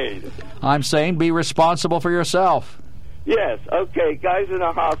saying? I'm saying be responsible for yourself. Yes, okay, guy's in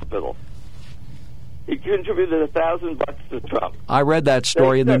a hospital. He contributed $1,000 to Trump. I read that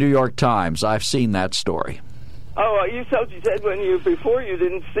story in the New York Times. I've seen that story. Oh, you said before you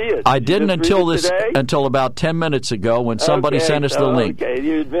didn't see it. I didn't until about 10 minutes ago when somebody sent us the link. Okay,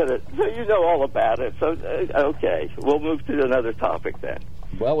 you admit it. You know all about it. So okay, we'll move to another topic then.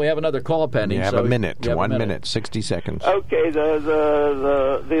 Well, we have another call pending. You have a minute. 1 minute, 60 seconds. Okay,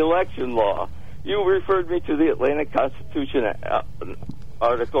 the election law. You referred me to the Atlantic Constitution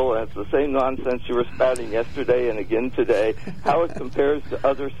article, and it's the same nonsense you were spouting yesterday and again today, how it compares to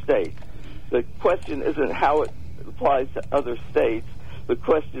other states. The question isn't how it applies to other states. The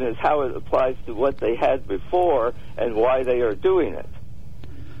question is how it applies to what they had before and why they are doing it.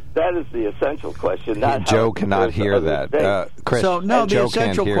 That is the essential question. Joe cannot hear that. Chris, the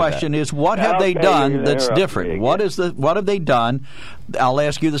essential question is what have they done that's different? What have they done? I'll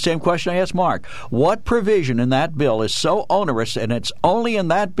ask you the same question I asked Mark. What provision in that bill is so onerous, and it's only in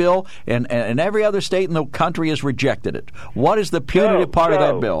that bill, and every other state in the country has rejected it? What is the punitive part of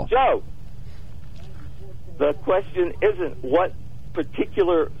that bill? Joe, the question isn't what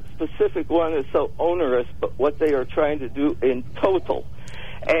particular specific one is so onerous, but what they are trying to do in total.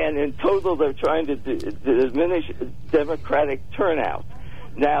 And in total, they're trying to diminish Democratic turnout.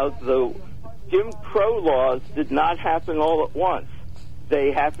 Now, the Jim Crow laws did not happen all at once.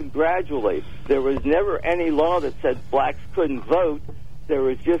 They happened gradually. There was never any law that said blacks couldn't vote. There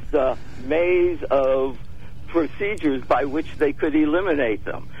was just a maze of procedures by which they could eliminate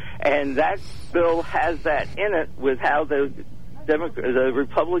them. And that bill has that in it with how the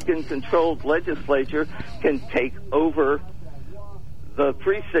Republican-controlled legislature can take over the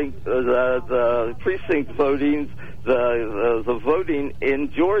precinct voting, the voting in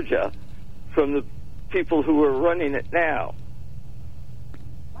Georgia from the people who are running it now.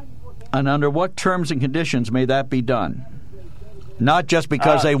 And under what terms and conditions may that be done? Not just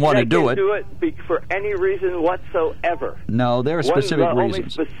because they want to do it. They can do it for any reason whatsoever. No, there are specific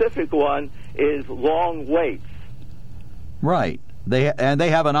reasons. The only specific one is long waits. Right. They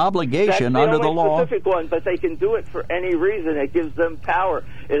have an obligation under the law. That's the only specific one, but they can do it for any reason. It gives them power.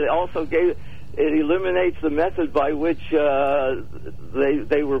 It also it eliminates the method by which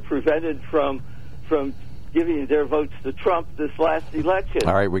they were prevented from giving their votes to Trump this last election.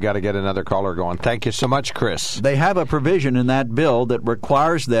 All right, we got to get another caller going. Thank you so much, Chris. They have a provision in that bill that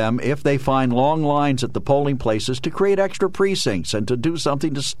requires them, if they find long lines at the polling places, to create extra precincts and to do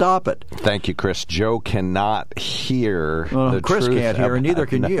something to stop it. Thank you, Chris. Joe cannot hear the Chris truth. Can't hear, and neither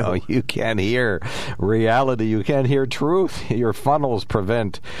can you. No, you can't hear reality. You can't hear truth. Your funnels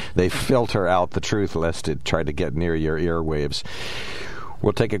they filter out the truth lest it try to get near your earwaves.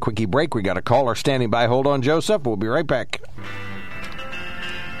 We'll take a quickie break. We got a caller standing by. Hold on, Joseph. We'll be right back.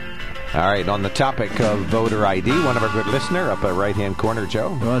 All right, on the topic of voter ID, one of our good listener up at right-hand corner,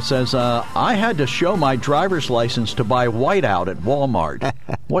 Joe. Well, it says, I had to show my driver's license to buy whiteout at Walmart.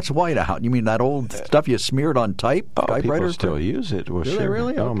 What's whiteout? You mean that old stuff you smeared on typewriter? People still use it. Well, Do they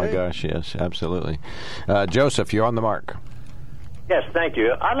really? Oh, my gosh, yes, absolutely. Joseph, you're on the mark. Yes, thank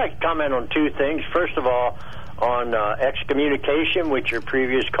you. I'd like to comment on two things. First of all, on excommunication, which your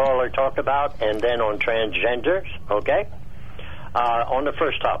previous caller talked about, and then on transgenders, okay? On the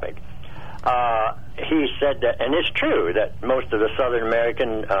first topic, he said that, and it's true, that most of the Southern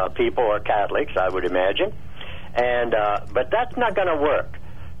American people are Catholics, I would imagine, and but that's not going to work,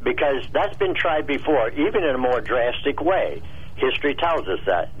 because that's been tried before, even in a more drastic way. History tells us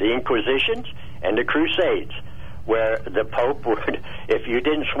that. The Inquisitions and the Crusades, where the Pope would, if you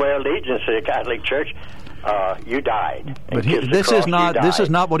didn't swear allegiance to the Catholic Church, you died. But this is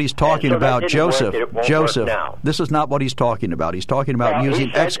not what he's talking about, Joseph. Joseph, this is not what he's talking about. He's talking about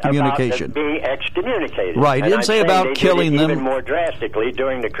using excommunication. About being excommunicated. Right. He didn't say about killing them. Even more drastically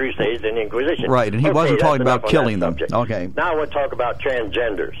during the Crusades and the Inquisition. Right, and he wasn't talking about killing them. Okay. Now we'll talk about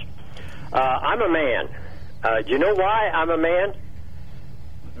transgenders. I'm a man. Do you know why I'm a man?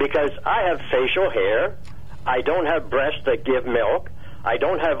 Because I have facial hair. I don't have breasts that give milk. I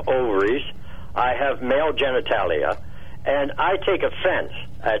don't have ovaries. I have male genitalia. And I take offense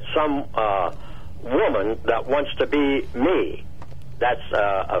at some woman that wants to be me. That's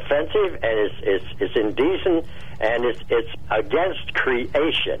offensive, and it's indecent, and it's against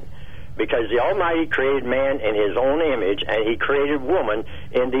creation. Because the Almighty created man in His own image, and He created woman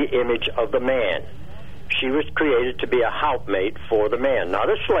in the image of the man. She was created to be a helpmate for the man, not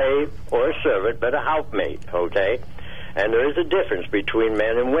a slave or a servant, but a helpmate, okay? And there is a difference between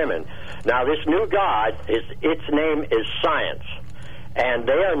men and women. Now, this new God, its name is science, and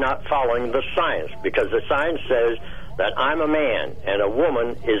they are not following the science, because the science says that I'm a man, and a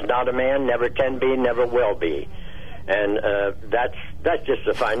woman is not a man, never can be, never will be. And that's just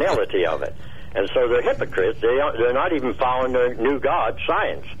the finality of it. And so they're hypocrites. They're not even following their new God,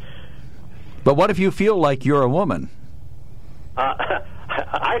 science. But what if you feel like you're a woman?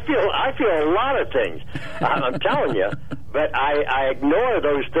 I feel a lot of things. I'm telling you, but I ignore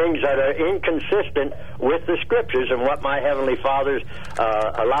those things that are inconsistent with the Scriptures and what my Heavenly Father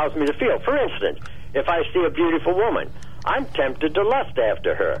allows me to feel. For instance, if I see a beautiful woman, I'm tempted to lust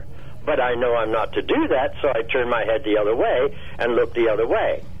after her. But I know I'm not to do that, so I turn my head the other way and look the other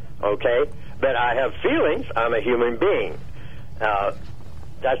way, okay? But I have feelings. I'm a human being.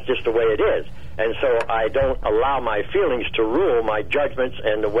 That's just the way it is. And so I don't allow my feelings to rule my judgments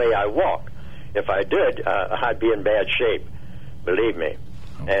and the way I walk. If I did, I'd be in bad shape, believe me.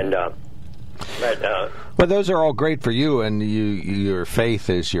 Okay. And well, those are all great for you, and your faith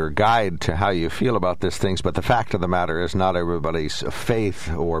is your guide to how you feel about these things. But the fact of the matter is, not everybody's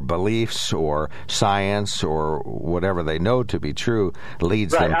faith or beliefs or science or whatever they know to be true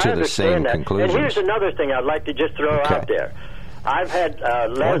leads them to the same conclusions. And here's another thing I'd like to just throw out there. I've had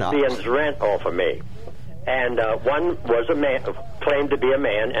lesbians rent off of me, and one was a man, claimed to be a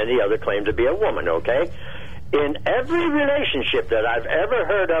man, and the other claimed to be a woman, okay? In every relationship that I've ever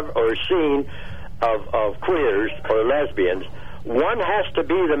heard of or seen of queers or lesbians, one has to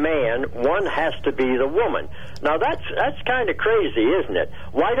be the man, one has to be the woman. Now, that's kind of crazy, isn't it?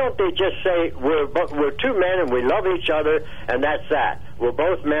 Why don't they just say, we're two men and we love each other, and that's that? We're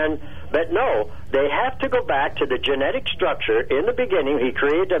both men. But no, they have to go back to the genetic structure. In the beginning, He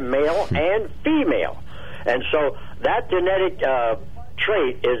created a male and female. And so that genetic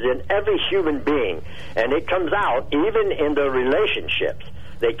trait is in every human being, and it comes out even in their relationships.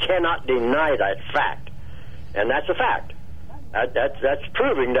 They cannot deny that fact, and that's a fact. That's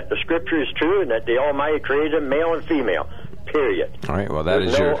proving that the Scripture is true and that the Almighty created male and female. Period. All right. Well,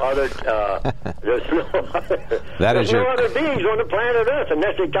 there's no other beings on the planet Earth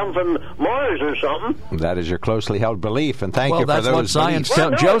unless they come from Mars or something. That is your closely held belief, and thank you for those. Well, that's what science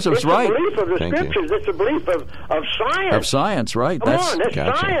tells. Joseph's right. It's a belief of the Scriptures. It's a belief of science. Of science, right? Come on, that's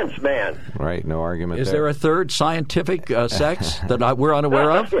science, man. Right. No argument. Is there a third scientific sex that we're unaware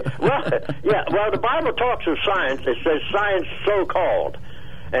of? Well, the Bible talks of science. It says science so-called,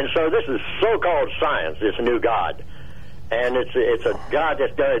 and so this is so-called science. This new God. And it's a God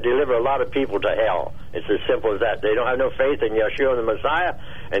that's going to deliver a lot of people to hell. It's as simple as that. They don't have no faith in Yeshua the Messiah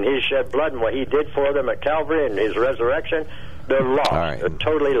and His shed blood and what He did for them at Calvary and His resurrection. They're lost. Right. They're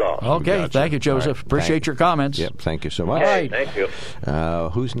totally lost. Okay, gotcha. Thank you, Joseph. Right. Appreciate your comments. Yep, thank you so much. Okay, thank you.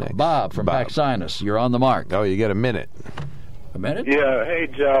 Who's next? Bob from Paxinus. You're on the mark. Oh, you get a minute. A minute? Yeah, hey,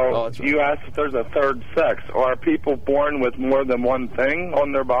 Joe. Oh, right. You asked if there's a third sex. Are people born with more than one thing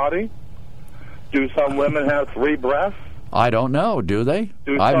on their body? Do some women have 3 breasts? I don't know. Do they?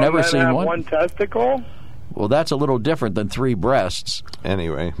 I've never seen one. One testicle? Well, that's a little different than 3 breasts.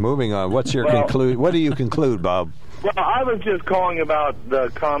 Anyway, moving on. What's your conclude? What do you conclude, Bob? Well, I was just calling about the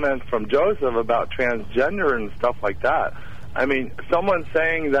comments from Joseph about transgender and stuff like that. I mean, someone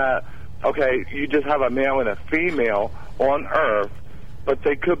saying that, okay, you just have a male and a female on Earth, but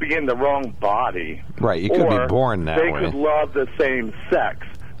they could be in the wrong body. Right, you could be born that way. They could love the same sex.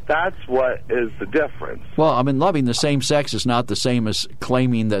 That's what is the difference. Well, I mean, loving the same sex is not the same as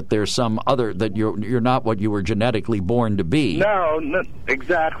claiming that there's some other, that you're not what you were genetically born to be. No,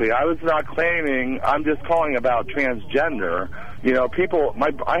 exactly. I was not claiming. I'm just calling about transgender. You know, people.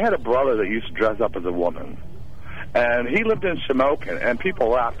 I had a brother that used to dress up as a woman, And he lived in Shamokin, and people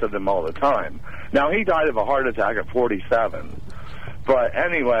laughed at him all the time. Now, he died of a heart attack at 47. But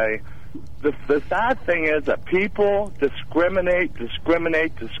anyway, the sad thing is that people discriminate.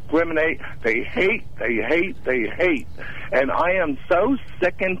 They hate. And I am so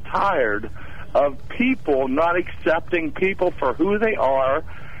sick and tired of people not accepting people for who they are,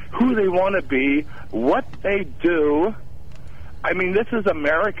 who they want to be, what they do. I mean, this is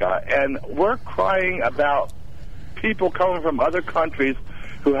America, and we're crying about people coming from other countries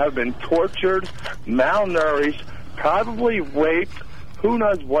who have been tortured, malnourished, probably raped, who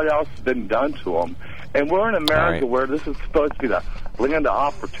knows what else has been done to them. And we're in America where this is supposed to be the land of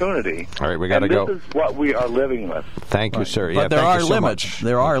opportunity. All right, we got to go. This is what we are living with. Thank you, sir. But there are limits.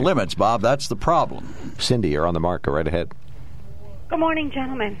 There are limits, Bob. That's the problem. Cindy, you're on the mark. Go right ahead. Good morning,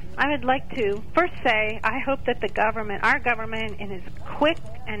 gentlemen. I would like to first say I hope that the government, our government, in as quick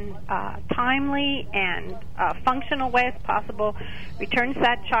and timely and functional way as possible, returns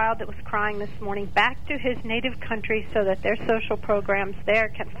that child that was crying this morning back to his native country so that their social programs there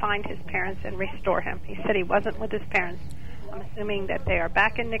can find his parents and restore him. He said he wasn't with his parents. I'm assuming that they are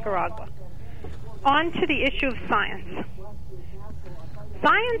back in Nicaragua. On to the issue of science.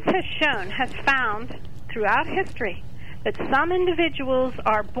 Science has found throughout history that some individuals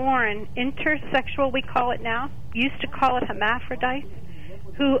are born intersexual, we call it now, used to call it hermaphrodites,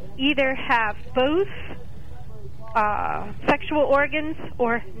 who either have both sexual organs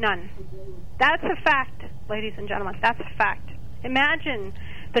or none. That's a fact, ladies and gentlemen. That's a fact. Imagine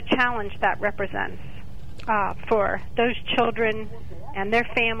the challenge that represents for those children and their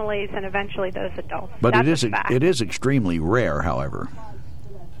families and eventually those adults. But That's it is extremely rare, however.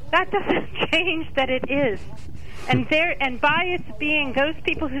 That doesn't change that it is. And by its being, those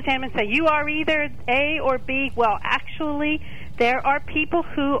people who stand and say, you are either A or B, well, actually, there are people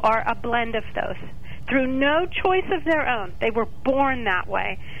who are a blend of those. Through no choice of their own. They were born that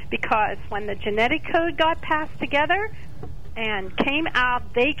way. Because when the genetic code got passed together and came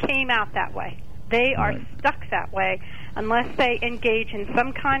out, they came out that way. They are stuck that way unless they engage in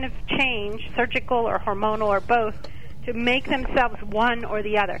some kind of change, surgical or hormonal or both, to make themselves one or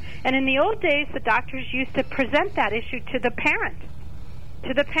the other. And in the old days, the doctors used to present that issue to the parent.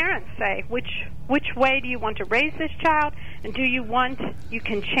 To the parents, say, which way do you want to raise this child, and do you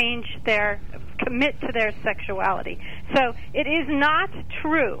can change commit to their sexuality. So it is not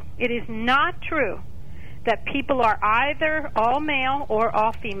true. It is not true that people are either all male or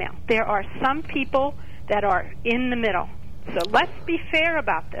all female. There are some people that are in the middle. So let's be fair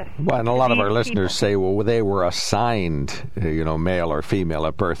about this. Well, and a lot of our listeners say, well, they were assigned, male or female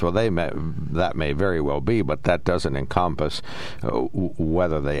at birth. Well, that may very well be, but that doesn't encompass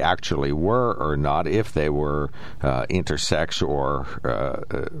whether they actually were or not, if they were intersex or,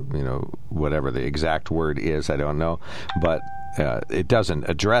 whatever the exact word is, I don't know. But it doesn't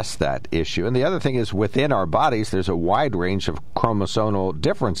address that issue. And the other thing is, within our bodies, there's a wide range of chromosomal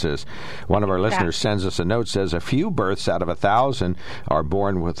differences. One of our listeners sends us a note, says a few births out of 1,000 are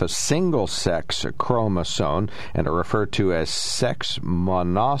born with a single-sex chromosome and are referred to as sex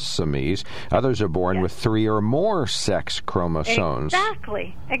monosomies. Others are born with 3 or more sex chromosomes.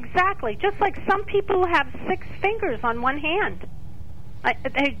 Exactly. Just like some people have 6 fingers on one hand.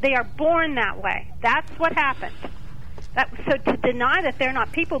 They are born that way. That's what happened. So to deny that they're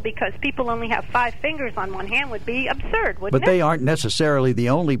not people because people only have 5 fingers on one hand would be absurd, wouldn't it? But they aren't necessarily the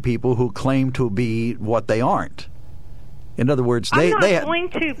only people who claim to be what they aren't. In other words, I'm not going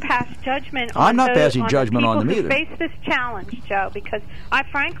to pass judgment on I'm not passing judgment on them people either. who face this challenge, Joe, because I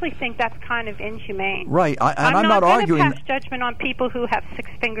frankly think that's kind of inhumane. Right, I'm not arguing. going to pass judgment on people who have 6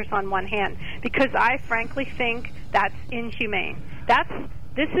 fingers on one hand because I frankly think that's inhumane.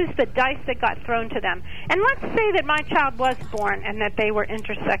 This is the dice that got thrown to them. And let's say that my child was born and that they were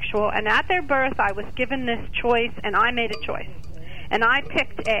intersexual, and at their birth I was given this choice and I made a choice. And I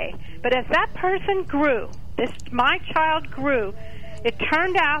picked A. But as that person grew, my child grew, it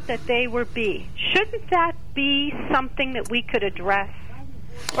turned out that they were B. Shouldn't that be something that we could address?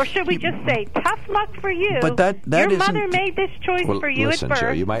 Or should we just say, tough luck for you? But your mother made this choice for you at birth.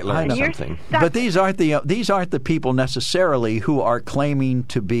 Joe, you might learn something. But these aren't the people necessarily who are claiming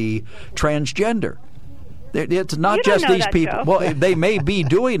to be transgender. It's not just these people. Joe. Well, they may be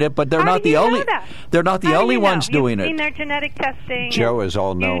doing it, but they're not the only. They're not the only ones doing it. You've seen their genetic testing. Joe is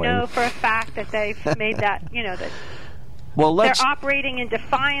all knowing. You know for a fact that they've made that. They're operating in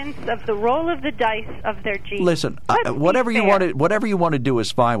defiance of the roll of the dice of their genes. Listen, whatever you want to do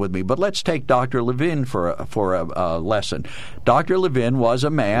is fine with me. But let's take Dr. Levin for a lesson. Dr. Levin was a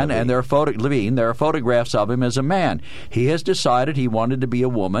man, and there are photographs of him as a man. He has decided he wanted to be a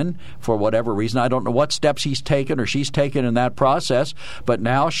woman for whatever reason. I don't know what steps he's taken or she's taken in that process, but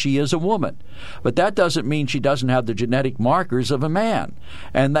now she is a woman. But that doesn't mean she doesn't have the genetic markers of a man,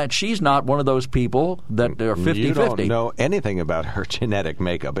 and that she's not one of those people that are 50-50. You don't know anything about her genetic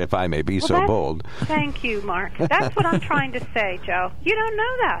makeup, if I may be so bold. Thank you, Mark. That's what I'm trying to say, Joe. You don't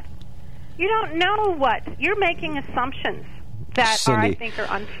know that. You don't know what. You're making assumptions that Cindy, I think are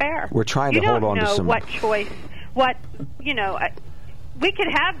unfair. We're trying to hold on to some... You don't know what choice, we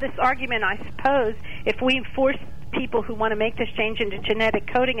could have this argument, I suppose, if we force people who want to make this change into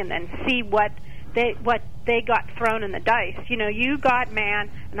genetic coding and then see what they got thrown in the dice. You got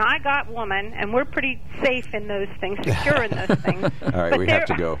man and I got woman, and we're pretty safe in those things, secure in those things. All right, we have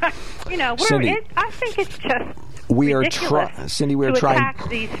to go. Cindy, I think it's just ridiculous to attack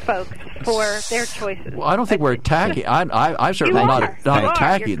these folks for their choices. Well, I don't think we're attacking. I'm certainly not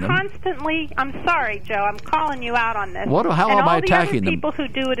attacking them. Constantly. I'm sorry, Joe. I'm calling you out on this. How am I attacking them? And all the other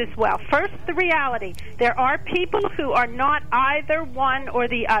people who do it as well. First, the reality. There are people who are not either one or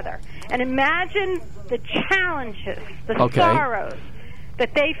the other. And imagine the challenges, the sorrows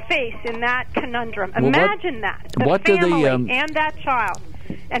that they face in that conundrum. Imagine that. The family and that child.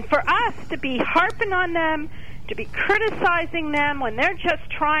 And for us to be harping on them, to be criticizing them when they're just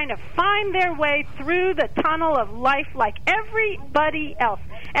trying to find their way through the tunnel of life like everybody else,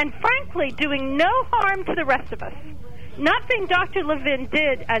 and frankly doing no harm to the rest of us. Nothing Dr. Levin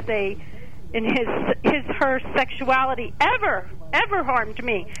did in her sexuality ever harmed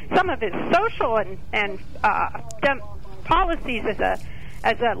me. Some of his social and policies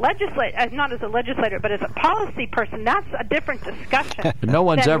as a legislator, not as a legislator, but as a policy person, that's a different discussion. No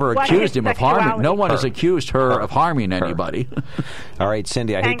one's ever accused him of harming. No one has accused her of harming anybody. All right,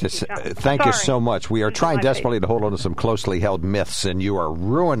 Cindy, I hate to say, thank you so much. We are trying desperately to hold on to some closely held myths, and you are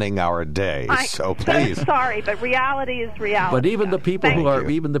ruining our day. So please, I'm sorry, but reality is reality. But even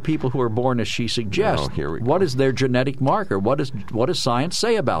the people who are born as she suggests, what is their genetic marker? What does science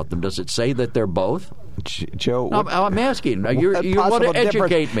say about them? Does it say that they're both? Joe, I'm asking. You want to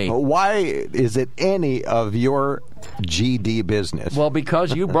educate me. Why is it any of your GD business? Well,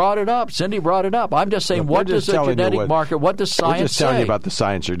 because you brought it up. Cindy brought it up. I'm just saying, what does the genetic marker, what does science say? We're just telling you about the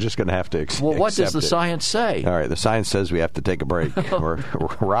science. You're just going to have to accept it. Well, what does the science say? All right, the science says we have to take a break.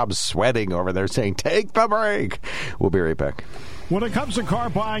 Rob's sweating over there saying, take the break. We'll be right back. When it comes to car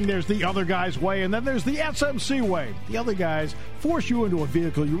buying, there's the other guy's way, and then there's the SMC way. The other guys force you into a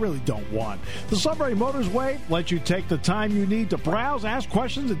vehicle you really don't want. The Sunbury Motors way lets you take the time you need to browse, ask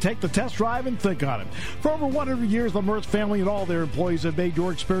questions, and take the test drive and think on it. For over 100 years, the Mertz family and all their employees have made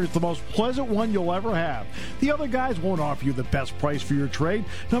your experience the most pleasant one you'll ever have. The other guys won't offer you the best price for your trade,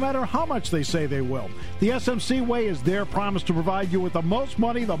 no matter how much they say they will. The SMC way is their promise to provide you with the most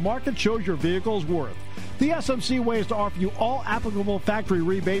money the market shows your vehicle is worth. The SMC way is to offer you all applicable factory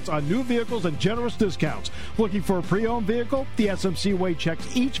rebates on new vehicles and generous discounts. Looking for a pre-owned vehicle? The SMC way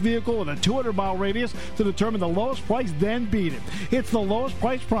checks each vehicle with a 200-mile radius to determine the lowest price, then beat it. It's the lowest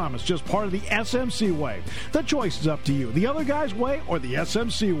price promise, just part of the SMC way. The choice is up to you, the other guy's way or the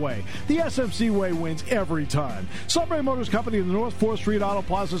SMC way. The SMC way wins every time. Sunbury Motors Company in the North 4th Street Auto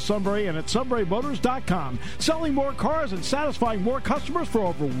Plaza, Sunbury, and at sunburymotors.com. Selling more cars and satisfying more customers for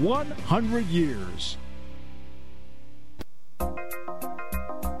over 100 years.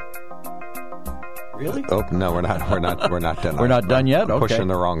 Really? Oh no, we're not done. We're not done yet. Okay. Pushing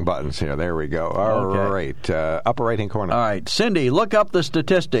the wrong buttons here. There we go. All right. Upper right hand corner. All right, Cindy, look up the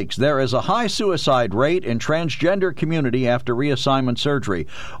statistics. There is a high suicide rate in transgender community after reassignment surgery,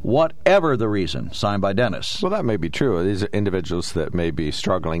 whatever the reason. Signed by Dennis. Well, that may be true. These are individuals that may be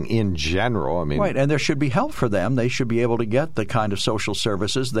struggling in general. I mean, right, and there should be help for them. They should be able to get the kind of social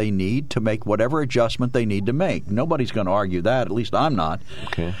services they need to make whatever adjustment they need to make. Nobody's going to argue that. At least I'm not.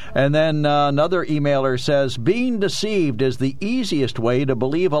 Okay. And then another emailer says, being deceived is the easiest way to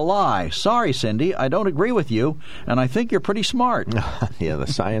believe a lie. Sorry, Cindy, I don't agree with you, and I think you're pretty smart. Yeah, the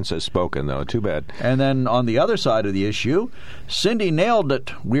science has spoken, though. Too bad. And then on the other side of the issue, Cindy nailed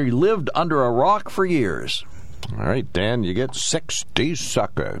it. We lived under a rock for years. All right, Dan, you get 60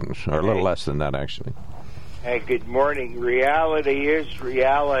 seconds, or a little less than that, actually. Hey, good morning. Reality is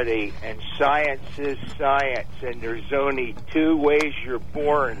reality, and science is science, and there's only two ways you're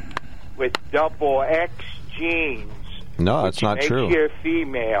born. With double X genes. No, that's not true. Makes you a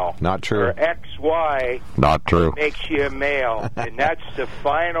female. Not true. Or XY. Not true. Makes you a male. And that's the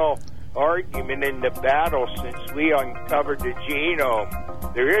final argument in the battle since we uncovered the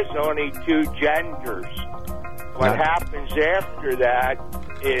genome. There is only two genders. What happens after that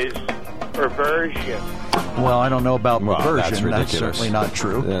is perversion. Well, I don't know about perversion. That's ridiculous. That's certainly not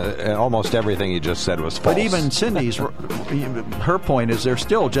true. Almost everything you just said was false. But even Cindy's, her point is they're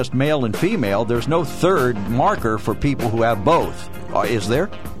still just male and female. There's no third marker for people who have both. Is there?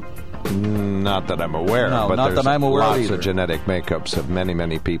 Not that I'm aware of. No, but not there's that I'm aware of lots either. of genetic makeups of many,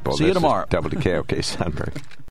 many people. See you tomorrow. This is WKOK Sunbury.